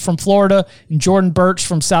Bogle from Florida, and Jordan Burch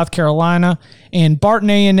from South Carolina, and Barton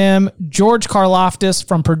A&M, George Karlaftis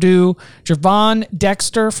from Purdue, Javon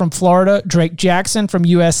Dexter from Florida, Drake Jackson from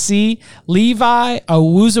USC, Levi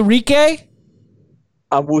Awuzurike.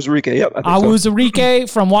 Awuzurike, yep. Awuzurike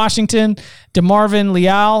from Washington, DeMarvin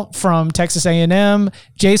Leal from Texas A&M,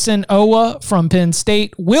 Jason Owa from Penn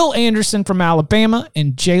State, Will Anderson from Alabama,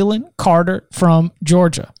 and Jalen Carter from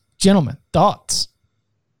Georgia. Gentlemen, thoughts?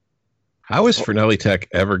 How is Fernelli Tech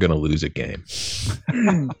ever going to lose a game?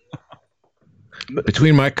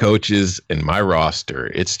 Between my coaches and my roster,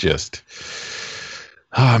 it's just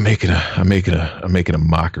I'm making a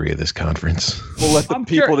mockery of this conference. We'll let the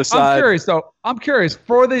people decide. I'm curious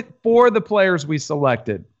for the players we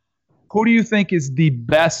selected. Who do you think is the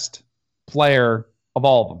best player of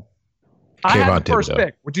all of them? I have the first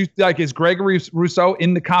pick. Would you is Gregory Rousseau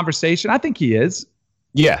in the conversation? I think he is.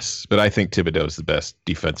 Yes, but I think Thibodeau is the best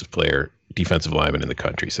defensive lineman in the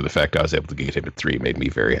country. So the fact I was able to get him at 3 made me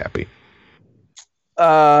very happy.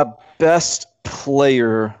 Best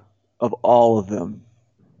player of all of them.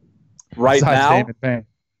 Right now?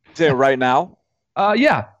 Say it right now?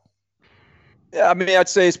 Yeah. I mean, I'd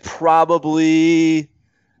say it's probably...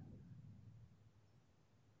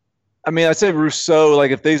 I'd say Rousseau,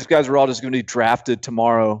 like if these guys were all just going to be drafted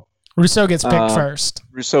tomorrow. Rousseau gets picked first.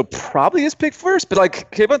 Rousseau probably is picked first, but like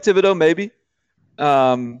Kayvon Thibodeau, maybe.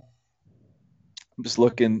 I'm just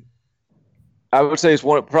looking. I would say it's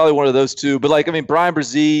probably one of those two. But Brian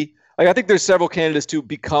Brzee, I think there's several candidates to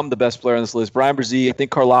become the best player on this list. Brian Brzee, I think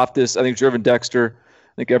Karlaftis, I think Jervin Dexter,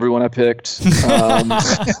 I think everyone I picked.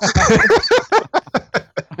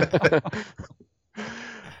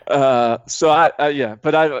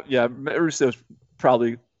 Rousseau's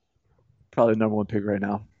probably the number one pick right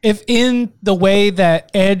now. If in the way that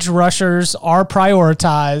edge rushers are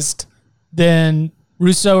prioritized, then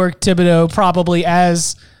Rousseau or Thibodeau probably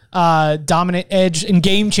as dominant edge and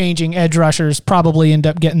game-changing edge rushers probably end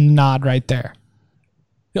up getting the nod right there.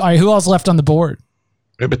 All right, who else left on the board?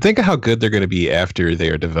 Yeah, but think of how good they're going to be after they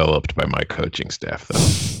are developed by my coaching staff,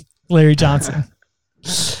 though. Larry Johnson.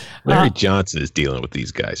 Larry Johnson is dealing with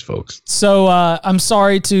these guys, folks. So I'm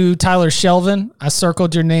sorry to Tyler Shelvin. I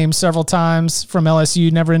circled your name several times from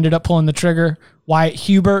LSU, never ended up pulling the trigger. Wyatt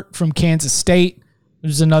Hubert from Kansas State.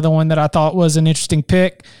 There's another one that I thought was an interesting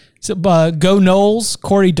pick. So, Go Knowles,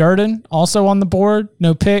 Corey Durden, also on the board.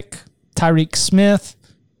 No pick. Tyreek Smith.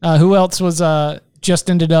 Who else was just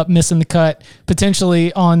ended up missing the cut,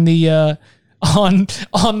 potentially on the on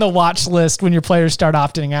the watch list when your players start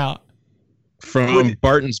opting out? From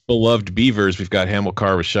Barton's beloved Beavers, we've got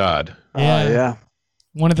Hamilcar Rashad. Yeah.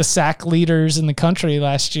 One of the sack leaders in the country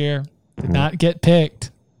last year. Did not get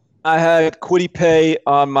picked. I had Kwity Paye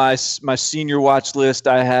on my senior watch list.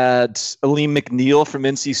 I had Aleem McNeil from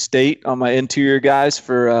NC State on my interior guys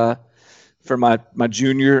for my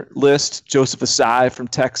junior list. Joseph Asai from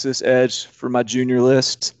Texas edge for my junior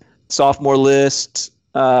list. Sophomore list,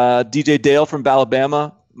 DJ Dale from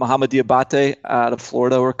Alabama. Muhammad Diabate out of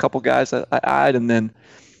Florida were a couple guys I eyed. And then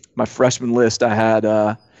my freshman list, I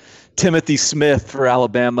had Timothy Smith for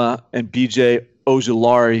Alabama and BJ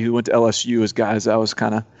Ojulari, who went to LSU, as guys I was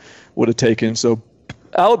kind of would have taken. So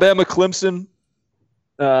Alabama, Clemson,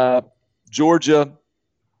 Georgia,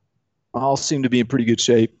 all seem to be in pretty good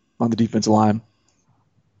shape on the defensive line.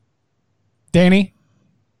 Danny?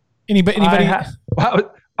 Anybody?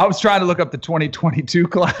 I was trying to look up the 2022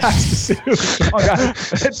 class to see who's going on.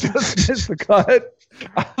 It just missed the cut.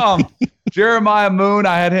 Jeremiah Moon,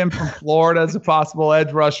 I had him from Florida as a possible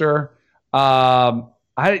edge rusher. It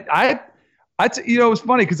was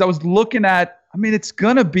funny because I was looking at, it's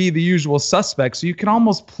going to be the usual suspects. So you can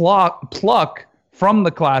almost pluck from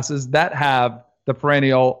the classes that have the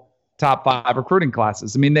perennial top 5 recruiting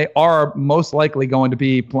classes. They are most likely going to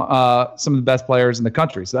be some of the best players in the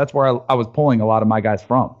country. So that's where I was pulling a lot of my guys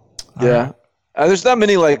from. Yeah. There's not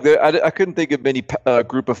many I couldn't think of many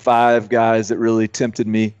group of 5 guys that really tempted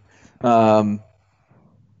me. There's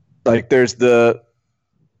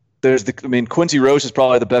Quincy Roche is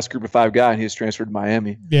probably the best group of 5 guy, and he's transferred to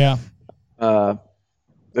Miami. Yeah.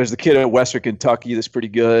 There's the kid at Western Kentucky that's pretty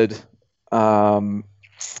good.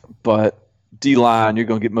 But D-line, you're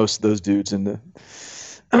going to get most of those dudes in the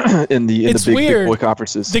big boy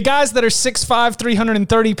conferences. The guys that are 6'5",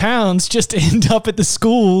 330 pounds just end up at the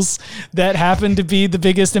schools that happen to be the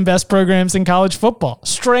biggest and best programs in college football.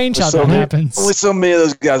 Strange how that happens. Only so many of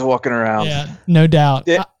those guys walking around. Yeah, no doubt.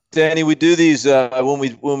 Danny, we do these when we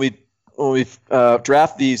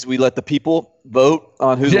draft these. We let the people vote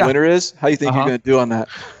on who the winner is. How do you think you're going to do on that?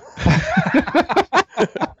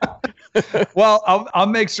 Well, I'll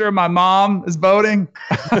make sure my mom is voting,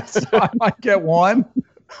 so I might get one.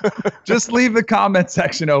 Just leave the comment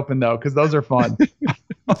section open, though, because those are fun.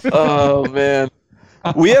 Oh, man.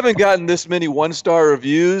 We haven't gotten this many 1-star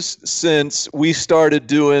reviews since we started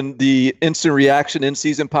doing the instant reaction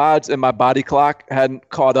in-season pods, and my body clock hadn't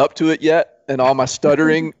caught up to it yet, and all my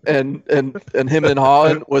stuttering and him and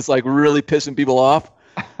hawing was really pissing people off.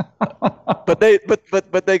 But they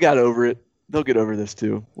got over it. They'll get over this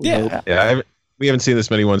too. Yeah. Yeah. We haven't seen this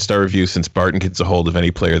many 1-star reviews since Barton gets a hold of any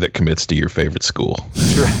player that commits to your favorite school.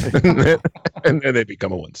 And then they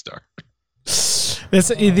become a 1-star. It's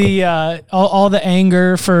all the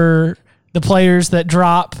anger for the players that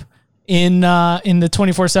drop in the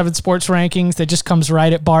 24/7 sports rankings that just comes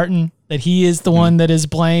right at Barton, that he is the one that is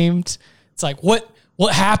blamed. It's like, what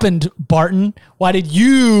happened, Barton? Why did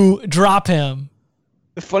you drop him?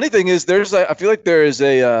 The funny thing is, I feel like there is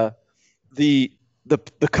the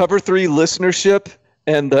Cover 3 listenership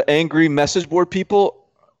and the angry message board people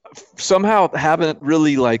somehow haven't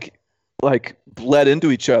really like bled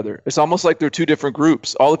into each other. It's almost like they're two different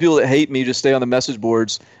groups. All the people that hate me just stay on the message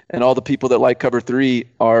boards, and all the people that like Cover 3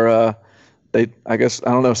 are I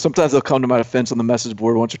don't know. Sometimes they'll come to my defense on the message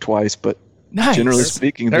board once or twice, but nice. Generally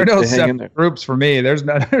speaking, there are no they hang in there. separate groups for me. There's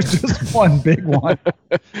just one big one.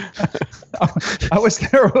 I wish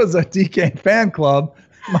there was a DK fan club.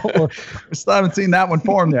 We still haven't seen that one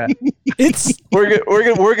formed yet. We're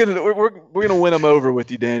gonna win them over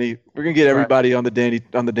with you, Danny. We're gonna get everybody on the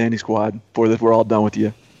Danny squad before we're all done with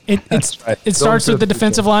you. It starts with the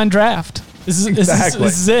defensive line draft. This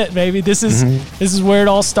is it, baby. This is where it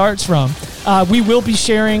all starts from. We will be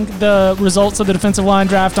sharing the results of the defensive line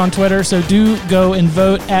draft on Twitter, so do go and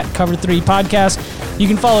vote at Cover 3 Podcast. You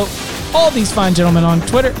can follow all these fine gentlemen on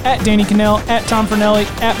Twitter at Danny Cannell, at Tom Fornelli,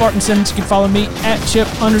 at Barton Simmons. You can follow me at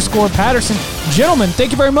Chip_Patterson. Gentlemen,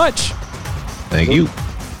 thank you very much. Thank you.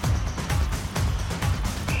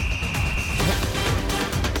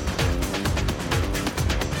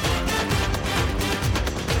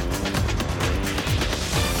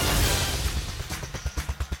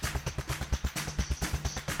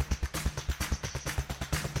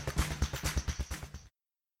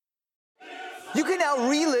 You can now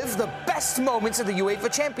relive the best moments of the UEFA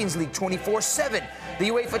Champions League 24/7. The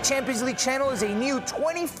UEFA Champions League channel is a new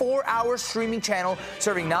 24-hour streaming channel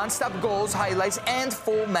serving non-stop goals, highlights, and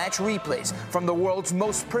full match replays from the world's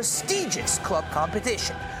most prestigious club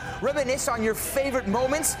competition. Reminisce on your favorite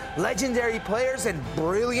moments, legendary players, and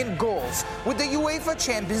brilliant goals with the UEFA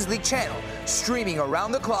Champions League channel, streaming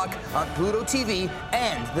around the clock on Pluto TV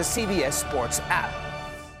and the CBS Sports app.